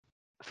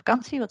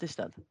Vakantie, wat is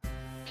dat?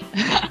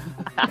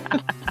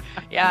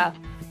 Ja,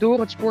 door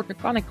het sporten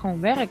kan ik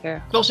gewoon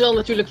werken. Het was wel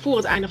natuurlijk voor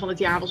het einde van het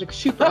jaar was ik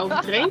super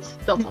overtraind.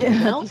 Dat had ik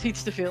Ja, wel. dat is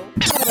iets te veel.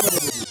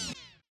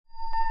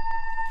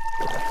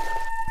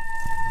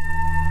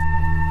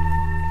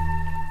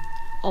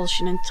 Als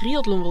je een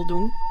triathlon wil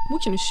doen,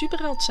 moet je een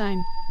superheld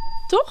zijn.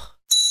 Toch?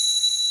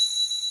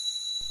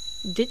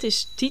 Dit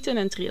is Tieten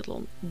en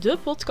Triathlon, de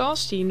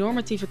podcast die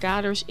normatieve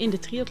kaders in de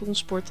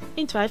triathlonsport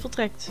in twijfel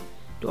trekt.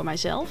 Door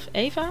mijzelf,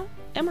 Eva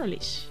en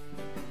Marlies.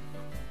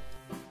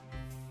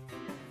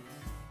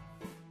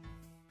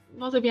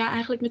 Wat heb jij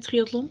eigenlijk met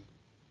triathlon?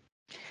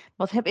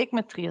 Wat heb ik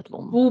met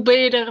triathlon? Hoe ben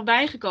je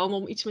erbij gekomen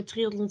om iets met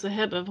triathlon te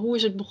hebben? Hoe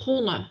is het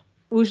begonnen?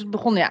 Hoe is het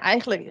begonnen? Ja,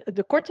 eigenlijk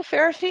de korte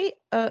versie,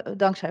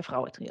 dankzij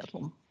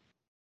vrouwentriathlon.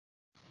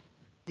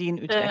 Die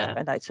in Utrecht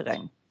bij Leidse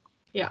Rijn.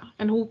 Ja,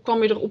 en hoe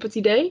kwam je er op het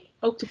idee?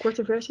 Ook de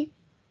korte versie?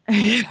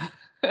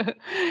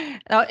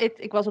 Nou,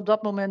 ik was op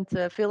dat moment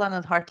veel aan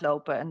het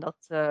hardlopen. En dat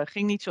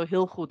ging niet zo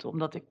heel goed,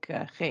 omdat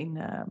ik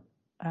geen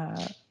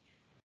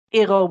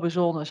aerobe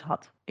zones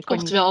had.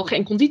 Oftewel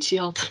geen conditie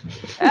had.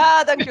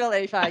 Ja, dankjewel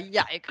Eva.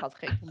 Ja, ik had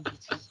geen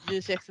conditie.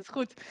 Je zegt het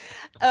goed.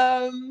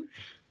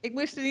 Ik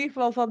moest in ieder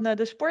geval van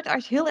de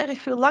sportarts heel erg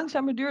veel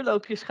langzame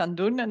duurloopjes gaan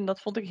doen. En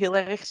dat vond ik heel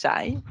erg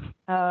saai.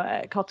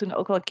 Ik had toen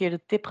ook al een keer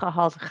de tip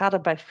gehad. Ga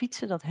erbij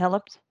fietsen, dat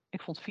helpt.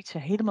 Ik vond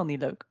fietsen helemaal niet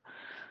leuk.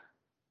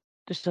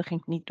 Dus dat ging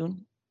ik niet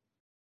doen.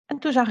 En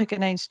toen zag ik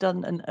ineens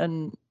dan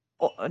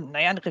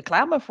een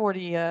reclame voor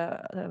die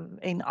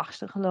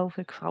 1/8 geloof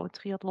ik,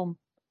 vrouwentriathlon.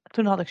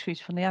 Toen had ik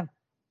zoiets van, ja,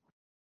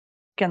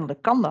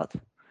 kennelijk kan dat.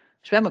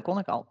 Zwemmen kon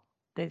ik al. Dat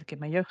deed ik in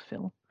mijn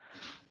jeugdfilm.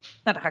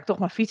 Nou, dan ga ik toch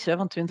maar fietsen,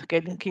 want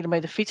 20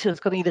 kilometer fietsen, dat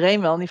kan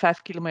iedereen wel. En die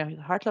 5 kilometer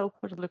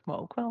hardlopen, dat lukt me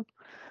ook wel.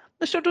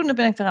 Dus zodoende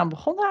ben ik eraan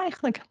begonnen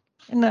eigenlijk.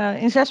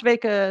 In 6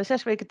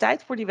 weken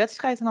tijd voor die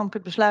wedstrijd nam ik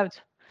het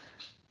besluit.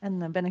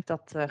 En ben ik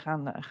dat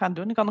gaan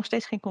doen. Ik had nog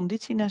steeds geen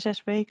conditie na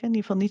 6 weken. In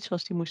ieder geval niet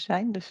zoals die moest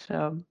zijn. Dus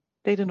ik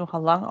deed er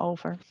nogal lang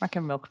over. Maar ik heb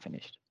hem wel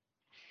gefinished.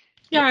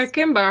 Ja,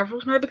 herkenbaar.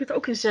 Volgens mij heb ik het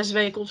ook in 6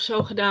 weken of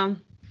zo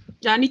gedaan.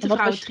 Ja, niet de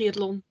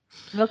vrouwentriathlon.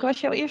 Welke was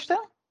jouw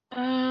eerste?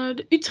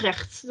 De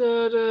Utrecht.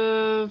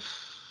 De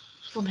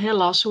van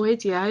Hellas. Hoe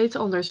heet die? Hij heet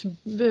anders.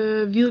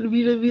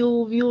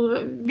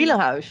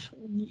 Wielerhuis.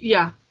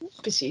 Ja,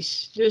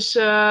 precies. Dus...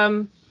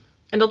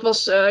 En dat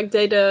was, ik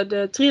deed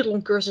de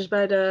triathloncursus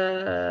bij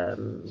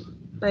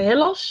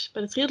Hellas,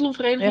 bij de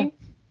triathlonvereniging.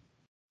 Ja.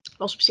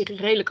 Was op zich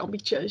redelijk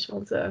ambitieus,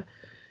 want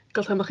ik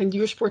had helemaal geen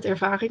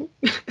duursportervaring.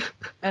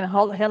 En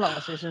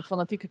Hellas is een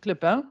fanatieke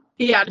club, hè?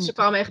 Ja, dus er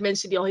kwamen echt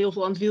mensen die al heel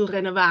veel aan het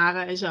wielrennen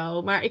waren en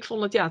zo. Maar ik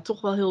vond het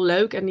toch wel heel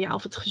leuk. En ja,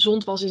 of het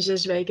gezond was in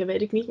 6 weken,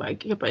 weet ik niet. Maar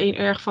ik heb er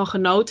erg van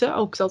genoten.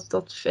 Ook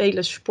dat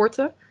vele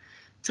sporten,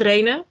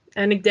 trainen.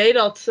 En ik deed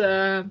dat...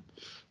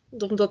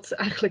 omdat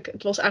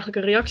het was eigenlijk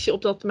een reactie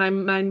op dat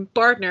mijn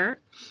partner,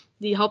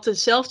 die had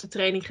dezelfde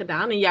training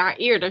gedaan een jaar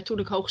eerder toen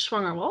ik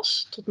hoogzwanger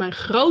was. Tot mijn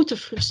grote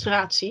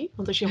frustratie.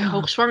 Want als je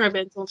hoogzwanger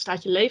bent, dan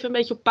staat je leven een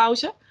beetje op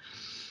pauze.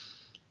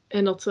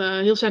 En dat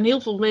zijn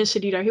heel veel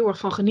mensen die daar heel erg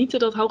van genieten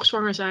dat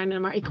hoogzwanger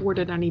zijn. Maar ik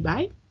hoorde daar niet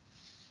bij.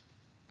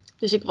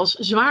 Dus ik was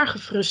zwaar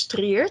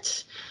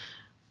gefrustreerd.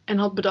 En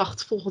had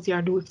bedacht, volgend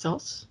jaar doe ik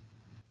dat.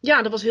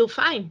 Ja, dat was heel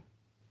fijn.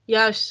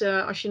 Juist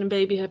als je een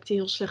baby hebt die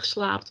heel slecht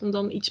slaapt, om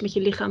dan iets met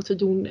je lichaam te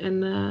doen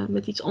en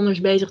met iets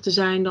anders bezig te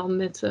zijn dan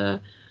met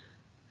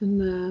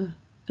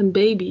een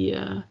baby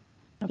in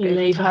je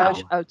leven huis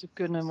houden. uit te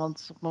kunnen,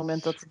 want op het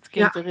moment dat het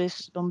kind er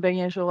is, dan ben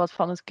je zo wat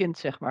van het kind,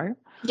 zeg maar.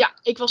 Ja,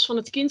 ik was van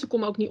het kind, ik kon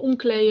me ook niet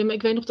omkleden, maar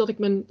ik weet nog dat ik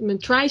mijn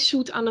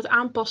tri-suit aan het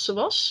aanpassen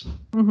was.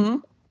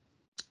 Mm-hmm.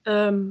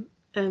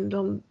 En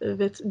dan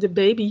werd de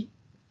baby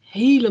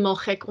helemaal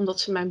gek, omdat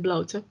ze mijn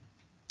blote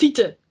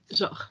tieten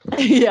zag.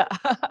 Ja.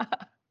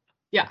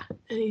 Ja,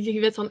 en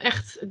die werd dan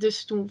echt,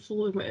 dus toen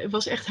voelde ik me, het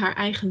was echt haar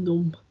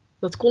eigendom.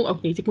 Dat kon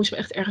ook niet. Ik moest me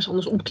echt ergens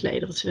anders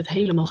omkleden, want ze werd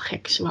helemaal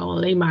gek. Ze wou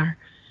alleen maar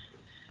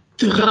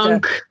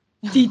drank,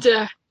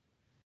 tieten.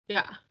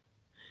 Ja.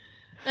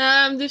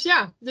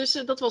 Dus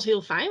dat was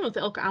heel fijn, want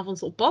elke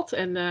avond op pad.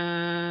 En,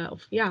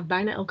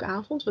 bijna elke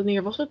avond.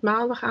 Wanneer was het?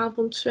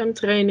 Maandagavond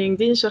zwemtraining,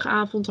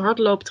 dinsdagavond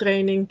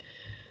hardlooptraining.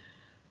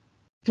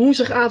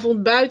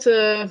 Woensdagavond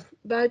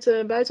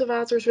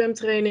buitenwater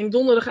zwemtraining.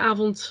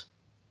 Donderdagavond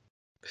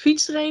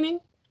fietstraining.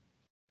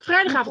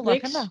 Vrijdagavond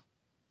niks.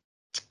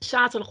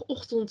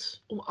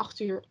 Zaterdagochtend om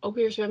 8:00 ook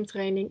weer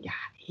zwemtraining. Ja,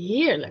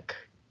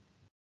 heerlijk.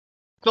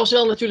 Ik was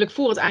wel natuurlijk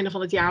voor het einde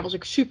van het jaar was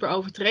ik super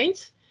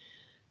overtraind.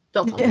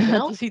 Dat had ik wel.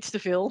 Dat is iets te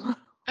veel.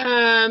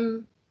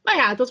 Maar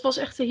ja, dat was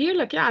echt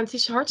heerlijk. Ja, het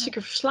is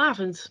hartstikke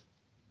verslavend.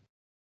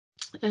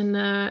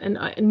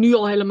 En nu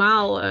al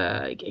helemaal.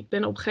 Ik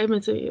ben op een gegeven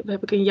moment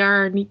heb ik een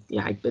jaar niet.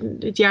 Ja,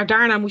 het jaar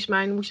daarna moest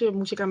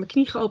ik aan mijn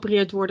knie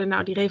geopereerd worden.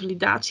 Nou, die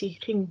revalidatie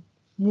ging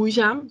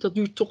moeizaam. Dat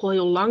duurt toch wel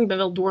heel lang. Ik ben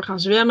wel door gaan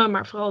zwemmen,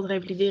 maar vooral het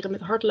revalideren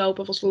met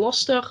hardlopen was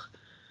lastig.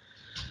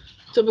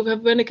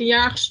 Toen ben ik een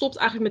jaar gestopt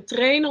eigenlijk met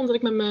trainen, omdat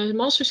ik met mijn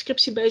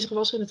masterscriptie bezig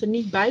was en het er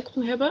niet bij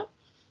kon hebben.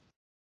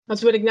 Maar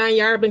toen na een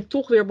jaar ben ik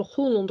toch weer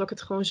begonnen, omdat ik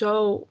het gewoon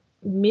zo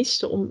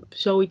miste om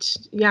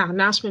zoiets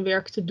naast mijn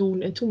werk te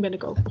doen. En toen ben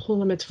ik ook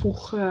begonnen met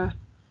vroeg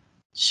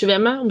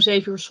zwemmen om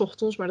 7 uur 's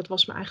ochtends. Maar dat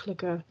was me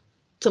eigenlijk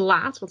te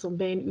laat. Want dan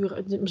ben je een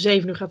uur, om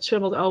 7 uur gaat het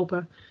zwembad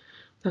open.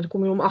 Nou, dan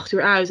kom je om 8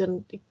 uur uit.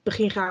 En ik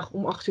begin graag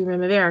om 8 uur met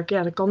mijn werk.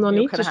 Ja, dat kan dan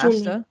niet.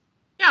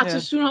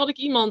 Dus toen had ik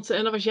iemand,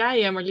 en dat was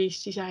jij,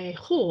 Marlies. Die zei,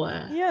 goh,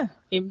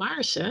 in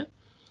Maarsen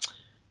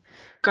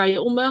kan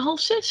je om 5:30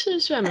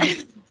 zwemmen.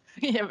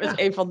 Je bent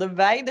een van de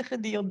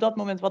weinigen die op dat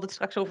moment, we hadden het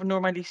straks over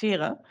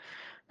normaliseren.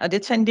 Nou,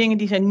 dit zijn dingen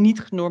die zijn niet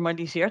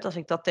genormaliseerd. Als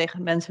ik dat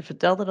tegen mensen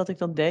vertelde dat ik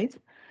dat deed.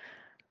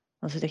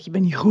 Dan zeg ik, je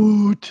bent niet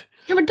goed.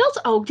 Ja, maar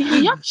dat ook, die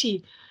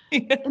reactie.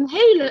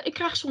 Ik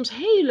krijg soms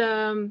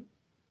hele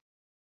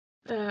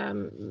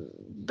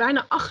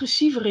bijna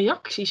agressieve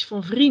reacties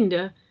van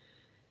vrienden.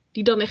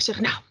 Die dan echt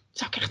zeggen, nou,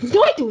 zou ik echt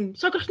nooit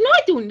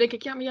doen. Dan denk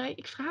ik, ja, maar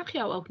ik vraag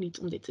jou ook niet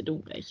om dit te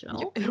doen, weet je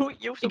wel.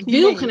 Je hoeft ik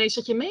wil geen eens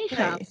dat je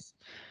meegaat. Nee.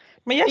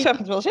 Maar jij zag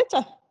het wel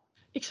zitten.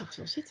 Ik zag het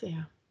wel zitten,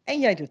 ja. En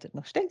jij doet het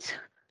nog steeds.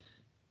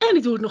 En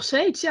ik doe het nog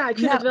steeds, ja. Ik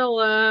vind het wel,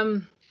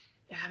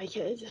 weet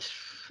je,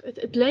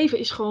 het leven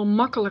is gewoon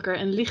makkelijker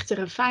en lichter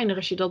en fijner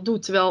als je dat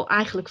doet. Terwijl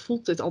eigenlijk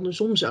voelt het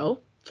andersom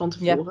zo, van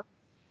tevoren. Ja.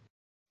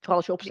 Vooral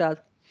als je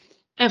opstaat.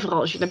 En vooral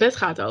als je naar bed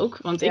gaat ook.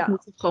 Want ik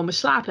moet gewoon mijn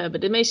slaap hebben.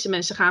 De meeste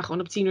mensen gaan gewoon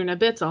op 10 uur naar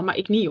bed dan. Maar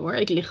ik niet hoor.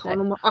 Ik lig gewoon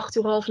om 8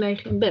 uur, half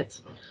 9 in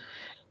bed.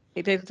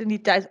 Ik deed het in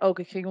die tijd ook.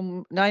 Ik ging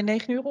om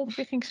 9 uur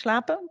ongeveer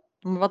slapen.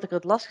 Maar wat ik er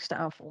het lastigste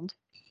aan vond,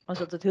 was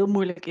dat het heel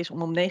moeilijk is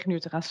om 9 uur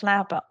te gaan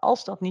slapen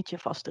als dat niet je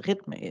vaste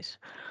ritme is.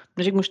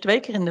 Dus ik moest 2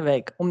 keer in de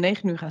week om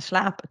 9 uur gaan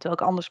slapen,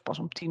 terwijl ik anders pas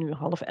om 10 uur,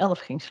 half 11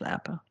 ging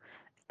slapen.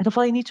 En dan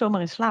val je niet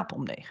zomaar in slaap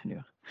om 9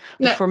 uur.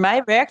 Dus voor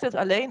mij werkt het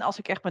alleen als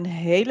ik echt mijn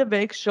hele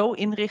week zo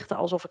inrichtte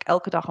alsof ik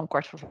elke dag om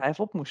 4:45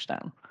 op moest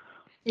staan.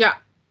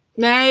 Ja,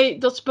 nee,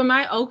 dat is bij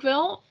mij ook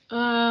wel.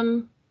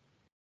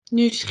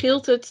 Nu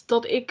scheelt het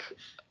dat ik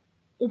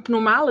op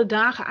normale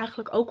dagen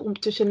eigenlijk ook om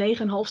tussen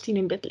 9 en half 10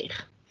 in bed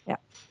lig. Ja.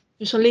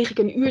 Dus dan lig ik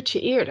een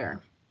uurtje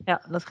eerder.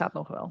 Ja, dat gaat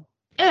nog wel.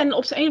 En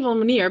op de een of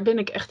andere manier ben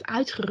ik echt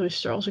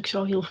uitgeruster als ik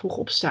zo heel vroeg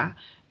opsta.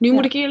 Nu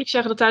moet ik eerlijk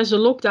zeggen dat tijdens de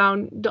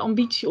lockdown de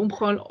ambitie om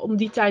gewoon om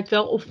die tijd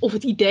wel, of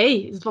het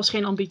idee, het was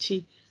geen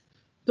ambitie,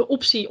 de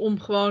optie om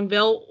gewoon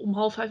wel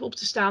om 4:30 op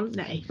te staan,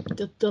 nee,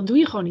 dat doe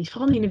je gewoon niet.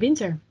 Vooral niet in de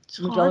winter. Het is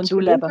je moet wel een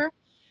doel hebben.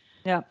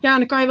 Ja,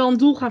 dan kan je wel een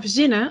doel gaan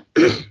verzinnen.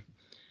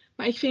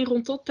 Maar ik vind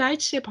rond dat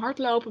tijdstip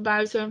hardlopen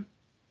buiten,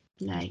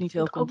 nee. Niet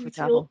heel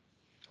comfortabel.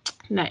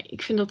 Nee,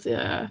 ik vind dat... op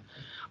een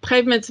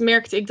gegeven moment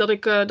merkte ik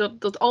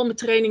dat al mijn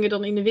trainingen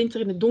dan in de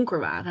winter in het donker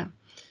waren.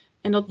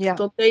 En dat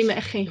deed me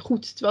echt geen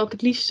goed. Terwijl ik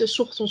het liefst 's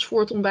ochtends voor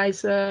het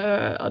ontbijt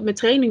met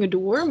trainingen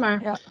doe hoor.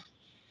 Maar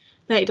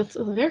nee, dat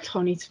werkt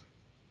gewoon niet.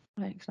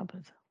 Nee, ik snap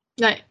het.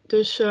 Nee,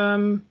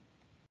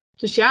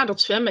 dus ja,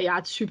 dat zwemmen. Ja,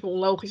 het is super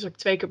onlogisch dat ik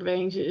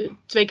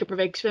 2 keer per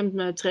week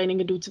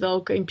zwemtrainingen doe. Terwijl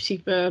ik in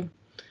principe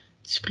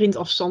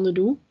sprintafstanden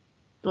doe.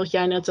 Wat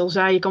jij net al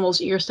zei, je kan wel als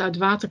eerste uit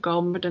het water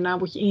komen, maar daarna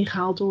word je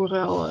ingehaald door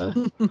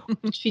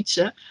het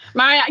fietsen.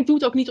 Maar ja, ik doe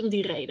het ook niet om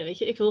die reden, weet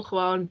je. Ik wil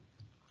gewoon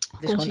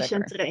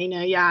consistent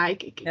trainen. Ja,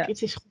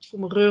 het is goed voor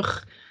mijn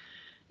rug.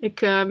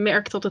 Ik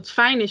merk dat het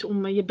fijn is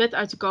om je bed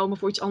uit te komen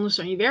voor iets anders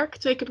dan je werk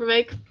 2 keer per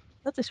week.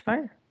 Dat is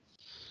fijn.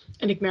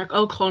 En ik merk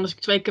ook gewoon als ik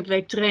 2 keer per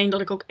week train,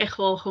 dat ik ook echt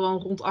wel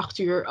gewoon rond 8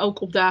 uur,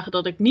 ook op dagen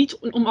dat ik niet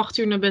om 8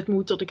 uur naar bed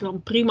moet, dat ik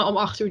dan prima om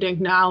 8 uur denk,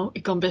 nou,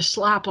 ik kan best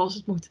slapen als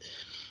het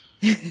moet.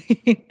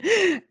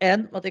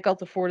 En wat ik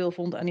altijd een voordeel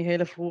vond aan die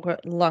hele vroege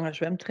lange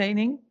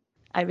zwemtraining.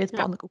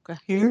 Eiwitpannenkoeken,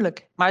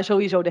 heerlijk. Maar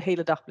sowieso de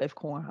hele dag bleef ik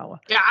honger houden.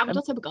 Ja, maar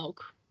dat heb ik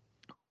ook.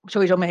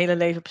 Sowieso mijn hele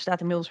leven bestaat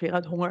inmiddels weer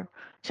uit honger.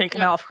 Zeker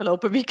na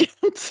afgelopen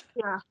weekend.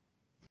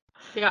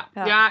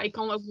 Ja, ik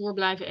kan ook door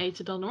blijven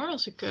eten dan hoor,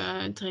 als ik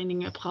een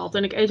training heb gehad.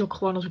 En ik eet ook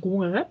gewoon als ik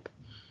honger heb.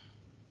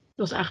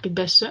 Dat is eigenlijk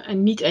het beste.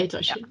 En niet eten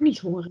als je niet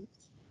honger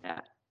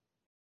hebt.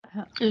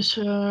 Ja. Dus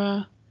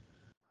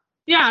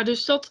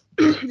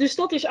dus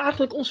dat is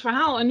eigenlijk ons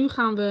verhaal. En nu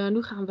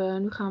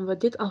gaan we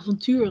dit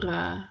avontuur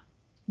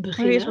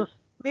beginnen.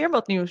 Weer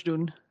wat nieuws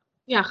doen.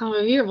 Ja, gaan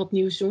we weer wat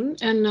nieuws doen.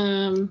 En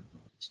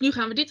dus nu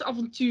gaan we dit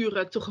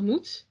avontuur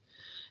tegemoet.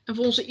 En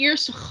voor onze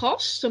eerste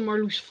gast,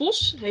 Marloes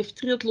Vos, heeft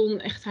triathlon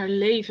echt haar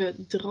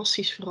leven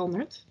drastisch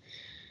veranderd.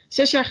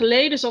 6 jaar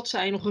geleden zat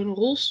zij nog in een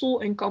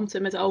rolstoel en kampte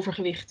met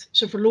overgewicht.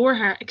 Ze verloor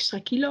haar extra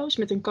kilo's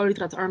met een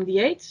koolhydraatarm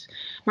dieet.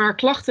 Maar haar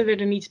klachten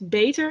werden niet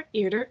beter,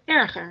 eerder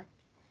erger.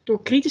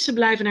 Door kritisch te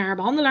blijven naar haar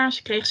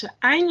behandelaars kreeg ze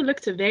eindelijk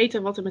te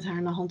weten wat er met haar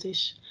aan de hand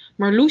is.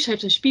 Marloes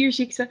heeft een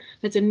spierziekte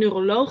met een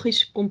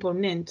neurologisch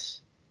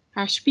component.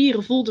 Haar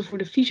spieren voelden voor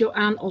de fysio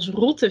aan als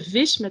rotte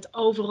vis met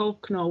overal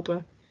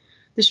knopen.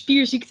 De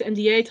spierziekte en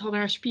dieet hadden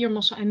haar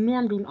spiermassa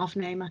enorm doen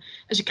afnemen.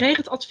 En ze kreeg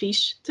het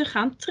advies te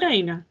gaan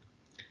trainen.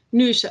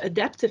 Nu is ze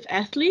adaptive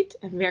athlete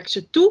en werkt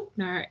ze toe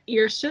naar haar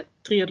eerste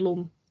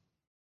triathlon.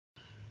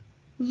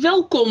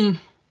 Welkom,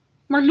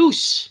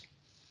 Marloes.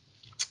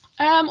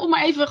 Om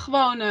maar even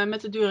gewoon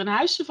met de deur in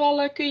huis te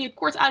vallen. Kun je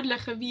kort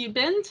uitleggen wie je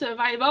bent,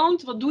 waar je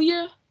woont, wat doe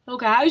je,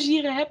 welke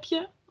huisdieren heb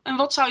je en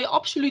wat zou je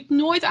absoluut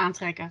nooit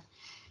aantrekken?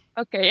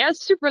 Oké, ja,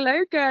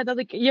 superleuk dat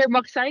ik hier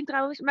mag zijn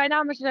trouwens. Mijn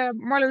naam is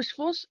Marloes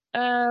Vos.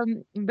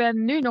 Ik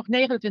ben nu nog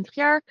 29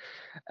 jaar.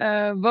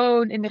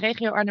 Woon in de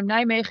regio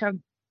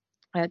Arnhem-Nijmegen.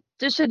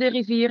 Tussen de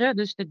rivieren,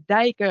 dus de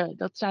dijken,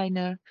 dat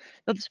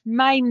is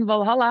mijn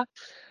walhalla.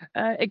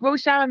 Ik woon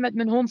samen met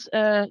mijn hond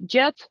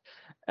Jet,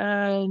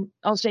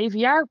 al 7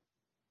 jaar.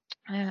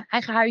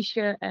 Eigen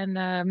huisje.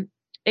 En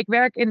ik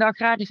werk in de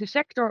agrarische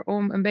sector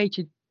om een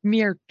beetje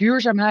meer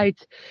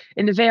duurzaamheid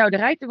in de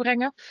veehouderij te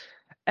brengen.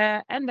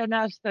 En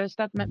daarnaast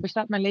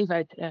bestaat mijn leven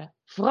uit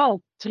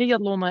vooral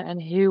triathlonnen en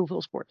heel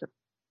veel sporten.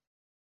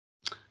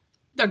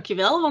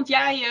 Dankjewel, want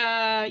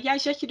jij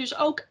zet je dus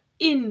ook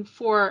in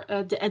voor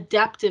de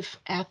Adaptive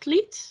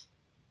Athlete.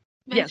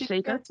 Weet Ja, ik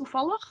zeker.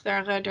 toevallig.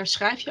 Daar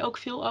schrijf je ook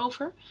veel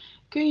over.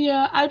 Kun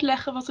je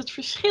uitleggen wat het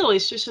verschil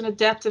is tussen een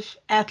Adaptive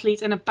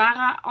Athlete en een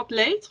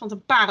para-atleet? Want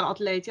een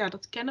para-atleet, ja,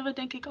 dat kennen we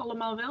denk ik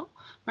allemaal wel.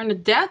 Maar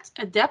een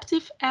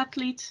Adaptive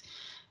Athlete,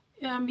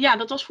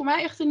 dat was voor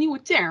mij echt een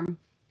nieuwe term.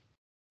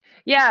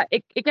 Ja,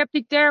 ik heb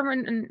die term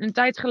een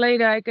tijd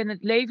geleden eigenlijk in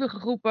het leven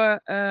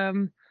geroepen,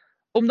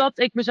 omdat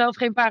ik mezelf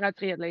geen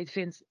paratriatleet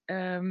vind.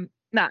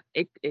 Nou,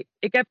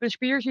 ik heb een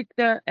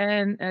spierziekte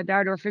en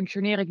daardoor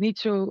functioneer ik niet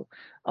zo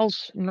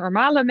als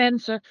normale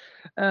mensen.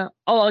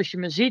 Al als je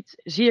me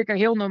ziet, zie ik er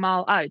heel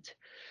normaal uit.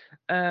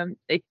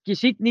 Je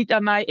ziet niet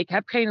aan mij, ik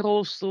heb geen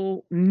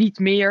rolstoel, niet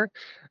meer.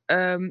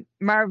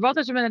 Maar wat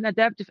is er met een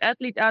adaptive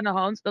athlete aan de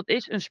hand? Dat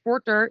is een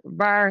sporter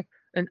waar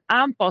een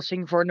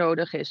aanpassing voor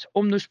nodig is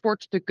om de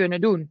sport te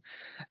kunnen doen.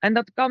 En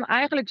dat kan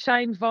eigenlijk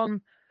zijn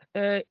van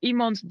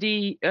iemand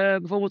die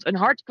bijvoorbeeld een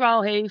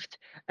hartkwaal heeft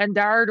en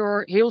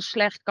daardoor heel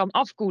slecht kan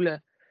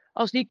afkoelen.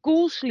 Als die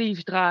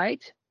koelsleeves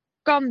draait,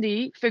 kan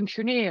die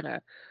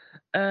functioneren.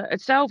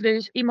 Hetzelfde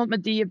is iemand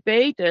met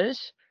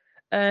diabetes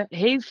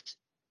heeft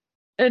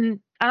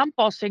een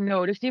aanpassing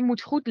nodig. Die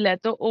moet goed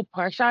letten op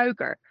haar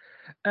suiker.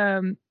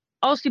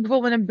 Als die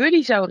bijvoorbeeld een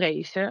buddy zou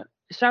racen,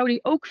 zou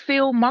die ook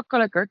veel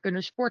makkelijker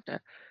kunnen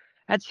sporten.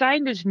 Het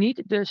zijn dus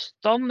niet de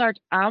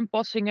standaard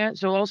aanpassingen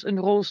zoals een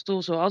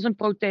rolstoel, zoals een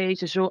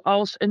prothese,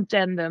 zoals een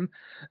tandem.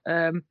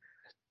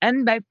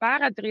 En bij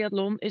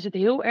paratriathlon is het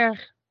heel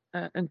erg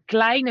een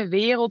kleine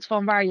wereld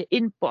van waar je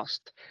in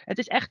past. Het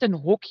is echt een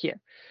hokje.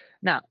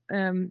 Nou,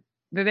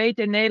 we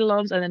weten in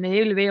Nederland en in de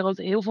hele wereld,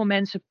 heel veel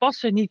mensen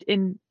passen niet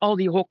in al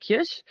die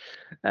hokjes.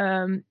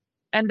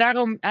 En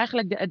daarom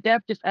eigenlijk de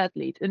adaptive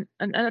athlete.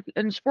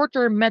 Een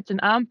sporter met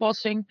een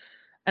aanpassing.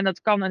 En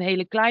dat kan een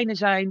hele kleine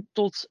zijn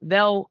tot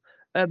wel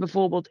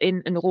bijvoorbeeld in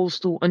een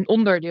rolstoel een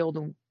onderdeel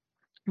doen.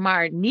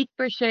 Maar niet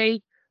per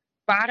se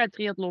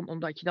paratriathlon,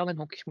 omdat je dan in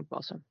hokjes moet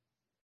passen.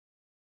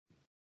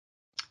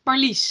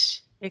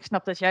 Marlies. Ik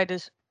snap dat jij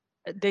dus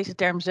deze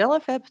term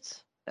zelf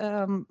hebt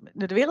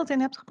de wereld in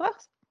hebt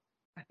gebracht.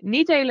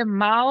 Niet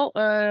helemaal.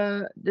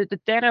 De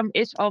term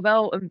is al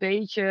wel een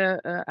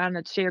beetje aan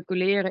het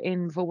circuleren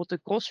in bijvoorbeeld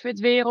de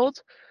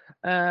CrossFit-wereld.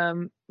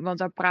 Want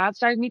daar praat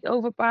zij niet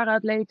over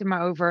para-atleten,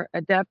 maar over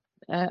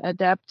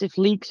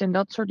adaptive leagues en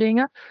dat soort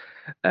dingen.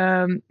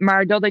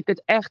 Maar dat ik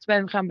het echt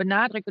ben gaan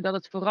benadrukken dat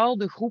het vooral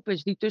de groep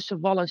is die tussen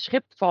wal en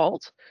schip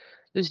valt.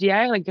 Dus die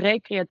eigenlijk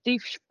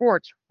recreatief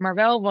sport, maar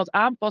wel wat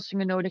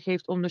aanpassingen nodig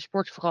heeft om de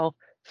sport vooral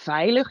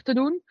veilig te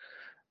doen.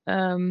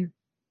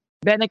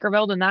 Ben ik er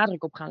wel de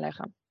nadruk op gaan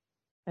leggen.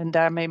 En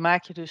daarmee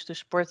maak je dus de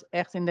sport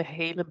echt in de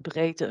hele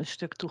breedte een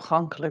stuk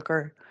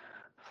toegankelijker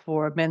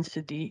voor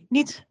mensen die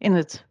niet in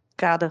het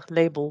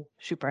kaderlabel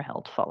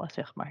superheld vallen,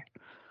 zeg maar.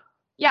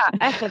 Ja,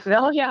 eigenlijk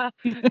wel, ja.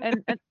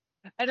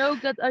 En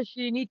ook dat als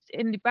je niet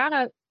in die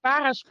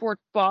parasport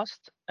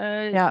past,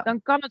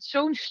 dan kan het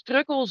zo'n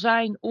struggle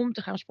zijn om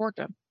te gaan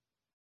sporten.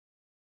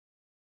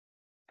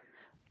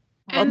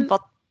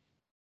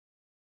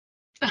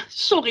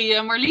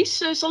 Sorry Marlies,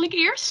 zal ik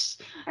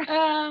eerst?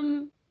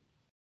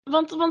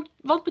 Want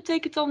wat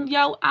betekent dan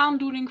jouw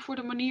aandoening voor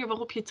de manier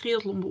waarop je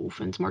triathlon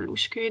beoefent,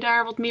 Marloes? Kun je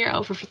daar wat meer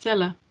over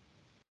vertellen?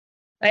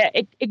 Nou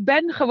ja, ik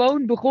ben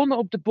gewoon begonnen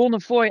op de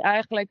Bonnefoy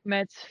eigenlijk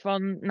met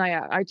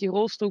uit die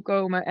rolstoel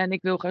komen en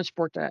ik wil gaan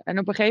sporten. En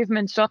op een gegeven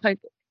moment zag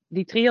ik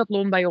die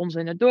triathlon bij ons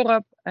in het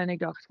dorp en ik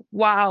dacht,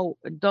 wauw,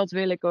 dat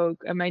wil ik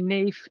ook. En mijn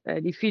neef,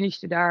 die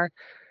finishte daar.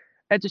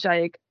 En toen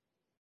zei ik,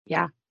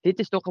 ja, dit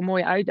is toch een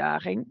mooie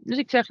uitdaging. Dus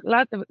ik zeg,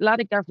 laat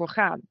ik daarvoor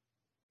gaan.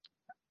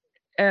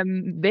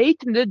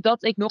 Wetende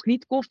dat ik nog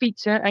niet kon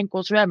fietsen en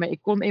kon zwemmen.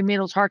 Ik kon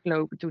inmiddels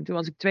hardlopen toen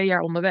was ik 2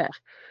 jaar onderweg.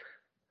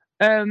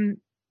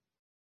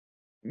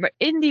 Maar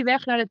in die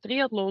weg naar de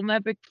triathlon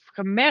heb ik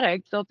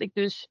gemerkt dat ik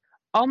dus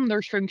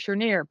anders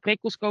functioneer.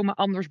 Prikkels komen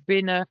anders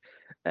binnen.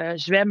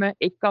 Zwemmen,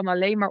 ik kan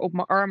alleen maar op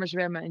mijn armen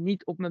zwemmen en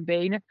niet op mijn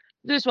benen.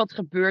 Dus wat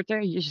gebeurt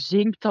er? Je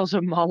zinkt als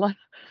een malle.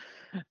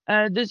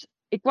 Dus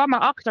ik kwam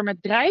erachter,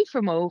 met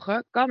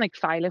drijfvermogen kan ik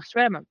veilig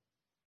zwemmen.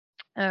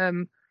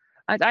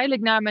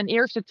 Uiteindelijk na mijn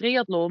eerste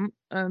triathlon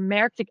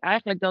merkte ik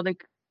eigenlijk dat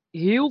ik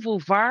heel veel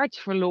vaart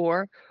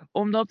verloor,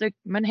 omdat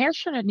mijn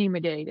hersenen het niet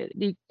meer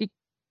deden. Die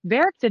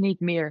werkte niet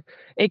meer.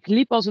 Ik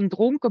liep als een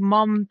dronken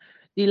man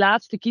die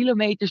laatste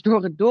kilometers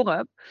door het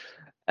dorp.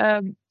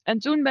 En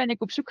toen ben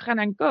ik op zoek gegaan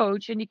naar een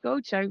coach. En die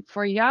coach zei,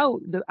 voor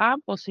jou de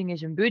aanpassing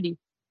is een buddy.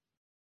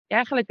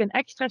 eigenlijk een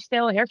extra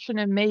stel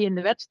hersenen mee in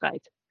de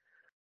wedstrijd.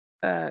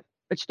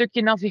 Het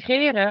stukje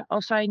navigeren,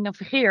 als zij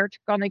navigeert,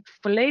 kan ik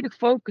volledig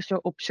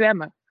focussen op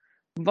zwemmen.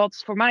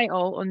 Wat voor mij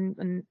al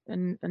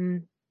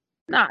een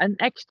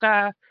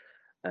extra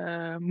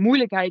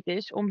moeilijkheid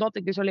is, omdat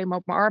ik dus alleen maar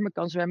op mijn armen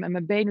kan zwemmen en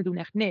mijn benen doen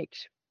echt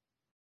niks.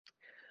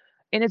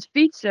 In het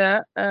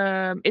fietsen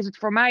is het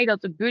voor mij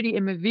dat de buddy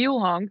in mijn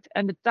wiel hangt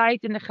en de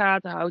tijd in de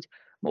gaten houdt,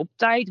 me op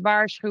tijd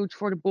waarschuwt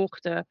voor de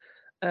bochten,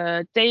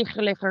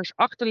 tegenliggers,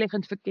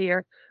 achterliggend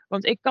verkeer.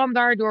 Want ik kan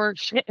daardoor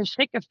een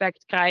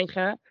schrik-effect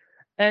krijgen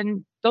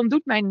en dan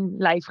doet mijn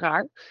lijf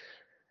raar.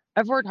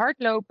 En voor het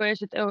hardlopen is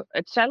het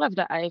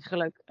hetzelfde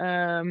eigenlijk.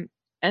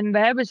 En we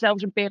hebben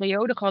zelfs een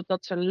periode gehad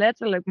dat ze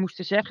letterlijk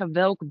moesten zeggen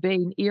welk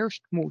been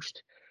eerst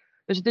moest.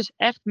 Dus het is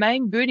echt,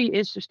 mijn buddy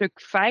is een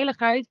stuk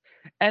veiligheid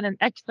en een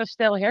extra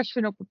stel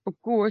hersenen op het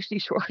parcours die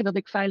zorgen dat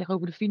ik veilig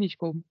over de finish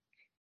kom.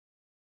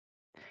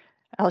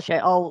 Als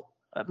jij al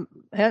op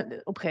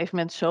een gegeven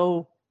moment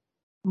zo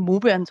moe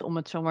bent, om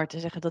het zo maar te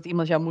zeggen, dat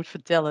iemand jou moet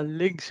vertellen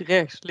links,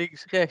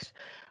 rechts.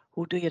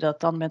 Hoe doe je dat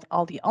dan met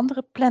al die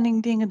andere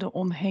planningdingen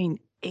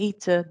eromheen?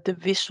 Eten, de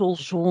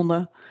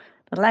wisselzone.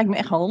 Dat lijkt me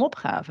echt wel een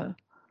opgave.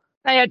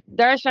 Nou ja,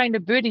 daar zijn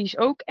de buddies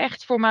ook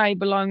echt voor mij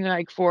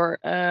belangrijk voor.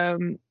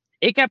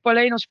 Ik heb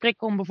alleen als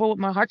prikkel bijvoorbeeld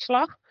mijn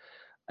hartslag.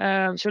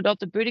 Zodat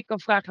de buddy kan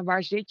vragen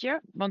waar zit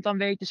je. Want dan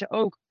weten ze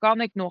ook,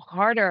 kan ik nog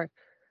harder?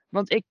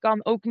 Want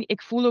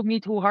ik voel ook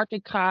niet hoe hard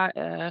ik ga.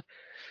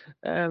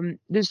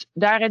 Dus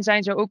daarin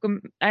zijn ze ook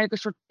eigenlijk een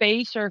soort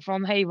pacer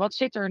van, hey, wat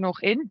zit er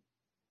nog in?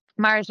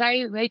 Maar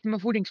zij weten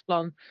mijn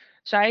voedingsplan.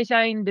 Zij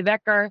zijn de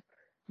wekker.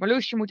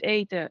 Marloes, je moet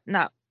eten.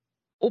 Nou,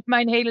 op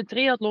mijn hele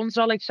triathlon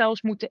zal ik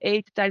zelfs moeten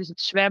eten tijdens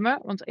het zwemmen.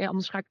 Want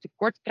anders ga ik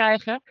tekort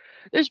krijgen.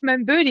 Dus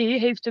mijn buddy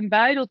heeft een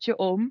buideltje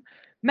om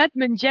met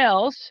mijn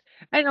gels.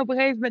 En op een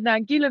gegeven moment na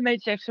een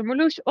kilometer zegt ze,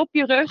 Marloes, op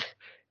je rug.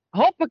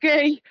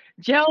 Hoppakee,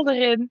 gel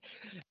erin.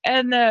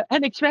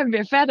 En ik zwem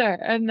weer verder.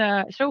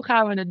 En zo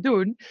gaan we het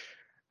doen.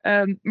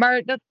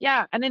 Maar dat,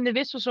 ja, en in de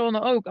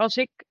wisselzone ook. Als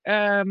ik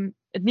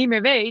het niet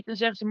meer weet, dan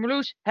zegt ze,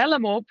 Marloes,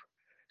 helm op,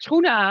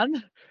 schoenen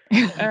aan.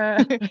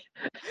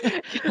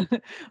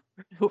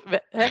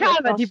 Ga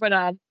met die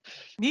banaan.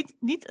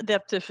 Niet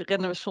adaptief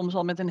rennen we soms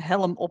al met een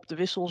helm op de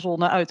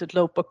wisselzone uit het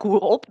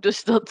loopparcours op.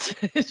 Dus dat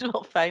is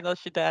wel fijn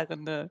als je daar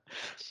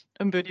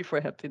een buddy voor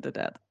hebt,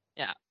 inderdaad.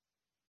 Ja.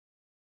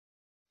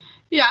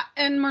 Ja,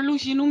 en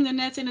Marloes, je noemde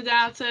net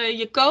inderdaad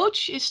je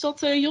coach. Is dat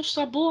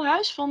Josta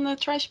Bolhuis van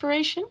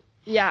Trispiration?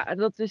 Ja,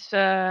 dat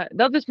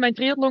is mijn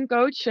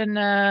triathloncoach.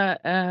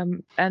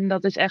 En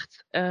dat is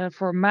echt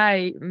voor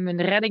mij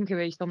mijn redding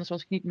geweest. Anders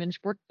was ik niet meer in de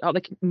sport. Had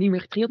ik niet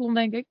meer getriathlon,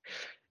 denk ik.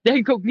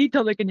 Denk ook niet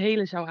dat ik een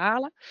hele zou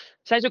halen.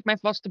 Zij is ook mijn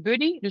vaste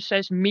buddy. Dus zij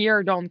is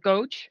meer dan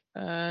coach.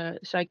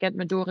 Zij kent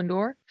me door en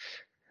door.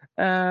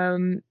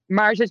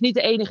 Maar ze is niet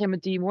de enige in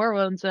mijn team hoor.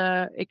 Want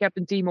ik heb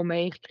een team om me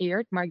heen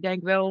gecreëerd. Maar ik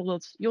denk wel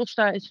dat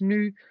Josta is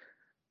nu...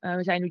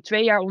 we zijn nu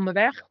 2 jaar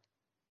onderweg.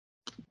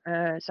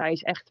 Zij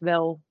is echt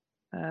wel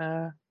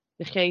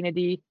degene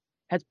die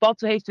het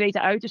pad heeft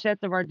weten uit te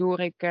zetten. Waardoor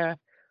ik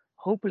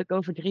hopelijk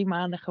over 3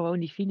 maanden gewoon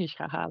die finish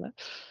ga halen.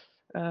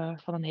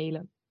 Van een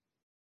hele.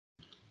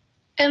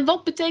 En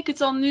wat betekent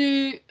dan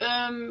nu,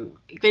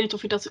 ik weet niet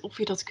of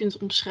je dat kunt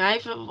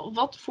omschrijven,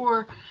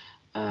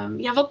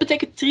 wat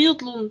betekent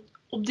triathlon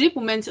op dit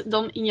moment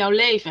dan in jouw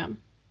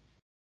leven?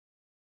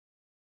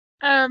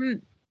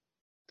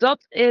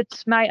 Dat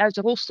het mij uit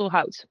de rolstoel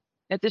houdt.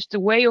 Het is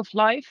the way of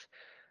life.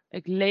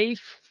 Ik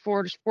leef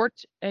voor de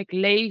sport.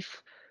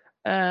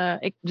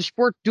 De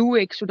sport doe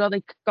ik zodat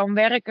ik kan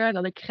werken,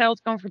 dat ik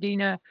geld kan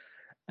verdienen.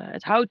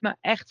 Het houdt me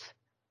echt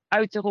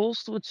uit de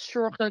rolstoel. Het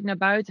zorgt dat ik naar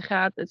buiten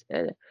ga.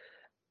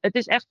 Het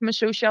is echt mijn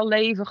sociaal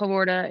leven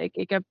geworden.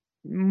 Ik heb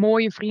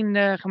mooie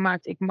vrienden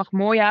gemaakt. Ik mag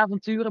mooie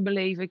avonturen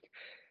beleven.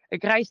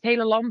 Ik reis het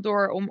hele land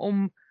door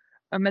om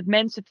met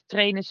mensen te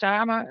trainen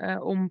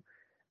samen. Om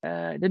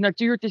de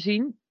natuur te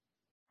zien.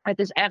 Het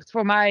is echt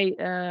voor mij...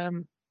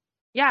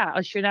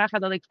 als je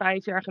nagaat dat ik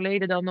 5 jaar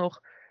geleden dan nog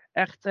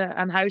echt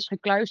aan huis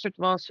gekluisterd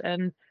was.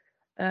 En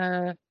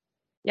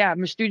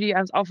mijn studie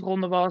aan het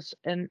afronden was.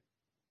 En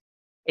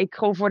ik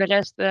gewoon voor de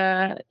rest,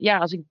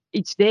 als ik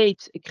iets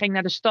deed, ik ging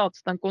naar de stad,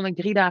 dan kon ik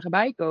 3 dagen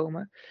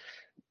bijkomen.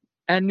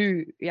 En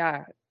nu,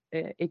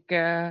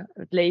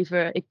 het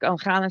leven, ik kan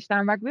gaan en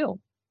staan waar ik wil.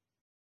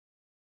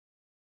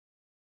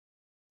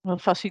 Wel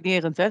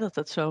fascinerend hè,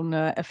 dat zo'n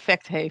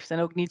effect heeft. En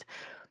ook niet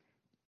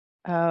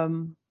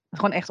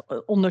gewoon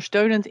echt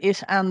ondersteunend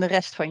is aan de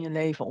rest van je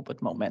leven op het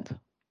moment.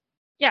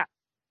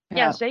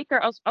 Ja,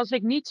 zeker. Als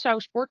ik niet zou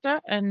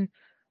sporten en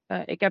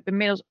ik heb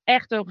inmiddels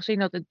echt wel gezien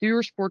dat de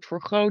duursport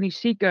voor chronisch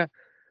zieken,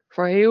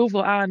 voor heel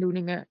veel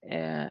aandoeningen,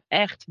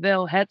 echt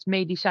wel het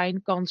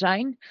medicijn kan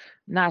zijn.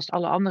 Naast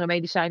alle andere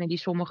medicijnen die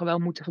sommigen wel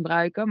moeten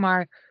gebruiken.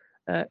 Maar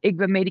ik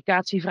ben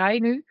medicatievrij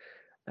nu.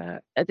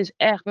 Het is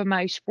echt bij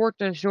mij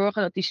sporten,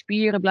 zorgen dat die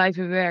spieren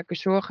blijven werken,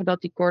 zorgen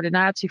dat die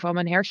coördinatie van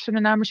mijn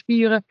hersenen naar mijn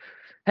spieren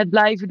het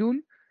blijven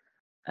doen.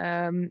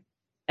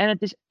 En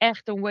het is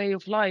echt een way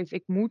of life.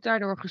 Ik moet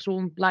daardoor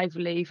gezond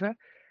blijven leven.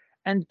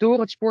 En door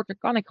het sporten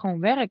kan ik gewoon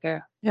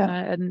werken.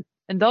 Ja. En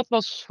En dat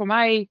was voor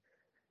mij,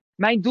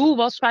 mijn doel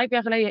was 5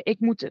 jaar geleden,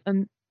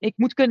 ik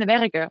moet kunnen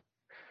werken.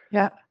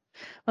 Ja,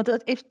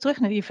 want even terug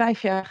naar die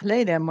 5 jaar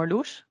geleden,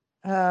 Marloes.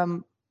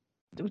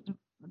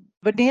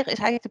 Wanneer is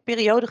eigenlijk de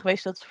periode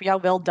geweest dat het voor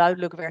jou wel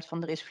duidelijk werd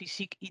van er is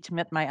fysiek iets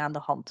met mij aan de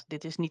hand?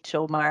 Dit is niet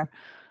zomaar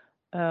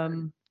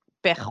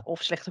pech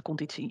of slechte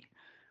conditie.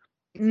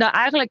 Nou,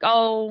 eigenlijk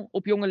al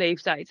op jonge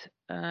leeftijd.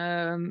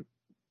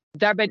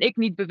 Daar ben ik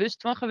niet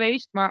bewust van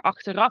geweest, maar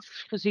achteraf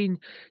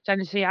gezien zijn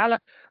de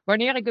signalen.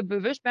 Wanneer ik het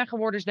bewust ben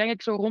geworden, is denk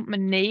ik zo rond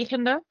mijn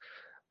 9e.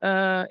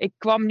 Ik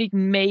kwam niet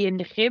mee in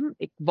de gym.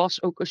 Ik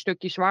was ook een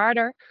stukje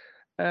zwaarder.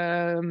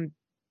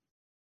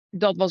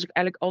 Dat was ik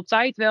eigenlijk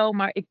altijd wel,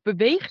 maar ik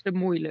beweegde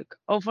moeilijk.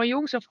 Al van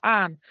jongs af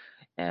aan.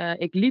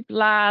 Ik liep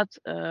laat.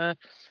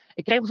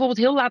 Ik kreeg bijvoorbeeld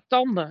heel laat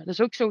tanden. Dat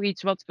is ook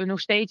zoiets wat we nog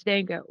steeds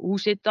denken. Hoe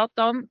zit dat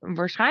dan?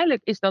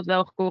 Waarschijnlijk is dat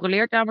wel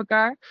gecorreleerd aan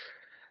elkaar.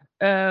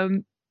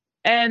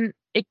 En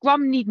ik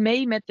kwam niet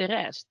mee met de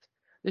rest.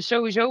 Dus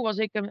sowieso was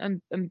ik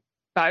een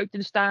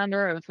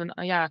buitenstaander. Of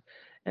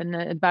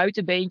een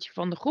buitenbeentje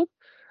van de groep.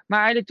 Maar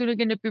eigenlijk toen ik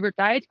in de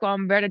puberteit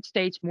kwam, werd het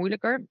steeds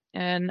moeilijker.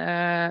 En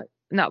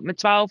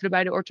met 12e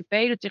bij de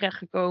orthopede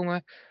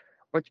terechtgekomen.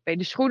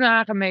 Orthopede schoenen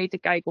aangemeten.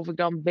 Kijken of ik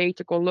dan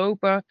beter kon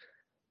lopen.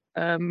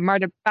 Maar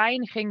de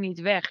pijn ging niet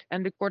weg.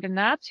 En de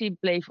coördinatie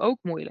bleef ook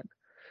moeilijk.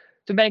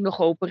 Toen ben ik nog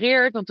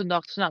geopereerd. Want toen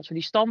dachten ze, nou, als we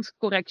die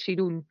standcorrectie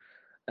doen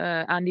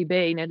aan die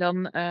benen,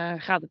 dan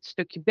gaat het een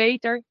stukje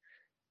beter.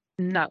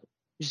 Nou,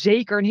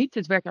 zeker niet.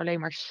 Het werd alleen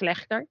maar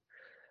slechter.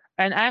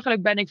 En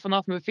eigenlijk ben ik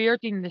vanaf mijn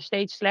 14e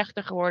steeds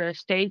slechter geworden.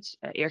 Steeds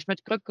eerst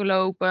met krukken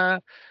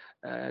lopen.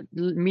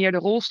 Meer de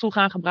rolstoel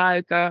gaan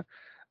gebruiken.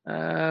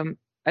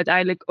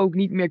 Uiteindelijk ook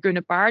niet meer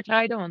kunnen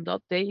paardrijden, want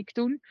dat deed ik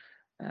toen.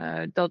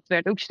 Dat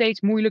werd ook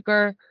steeds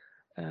moeilijker.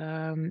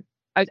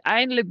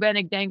 Uiteindelijk ben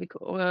ik denk ik,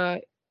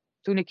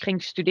 toen ik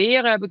ging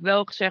studeren, heb ik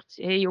wel gezegd,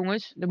 hé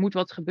jongens, er moet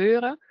wat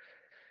gebeuren.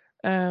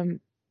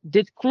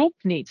 Dit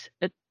klopt niet.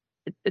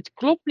 Het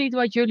klopt niet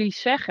wat jullie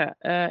zeggen.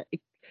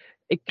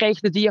 Ik kreeg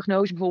de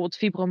diagnose bijvoorbeeld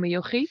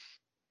fibromyalgie.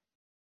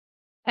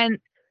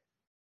 En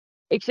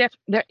ik zeg,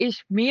 er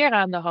is meer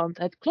aan de hand.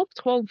 Het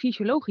klopt gewoon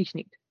fysiologisch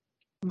niet.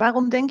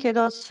 Waarom denk je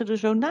dat ze er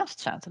zo naast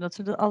zaten? Dat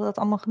ze dat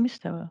allemaal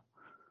gemist hebben?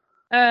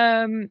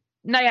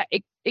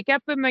 Ik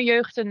heb in mijn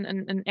jeugd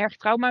een erg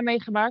trauma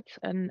meegemaakt.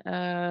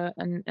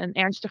 Een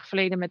ernstig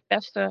verleden met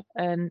pesten.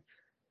 En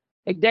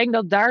ik denk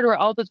dat daardoor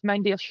altijd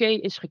mijn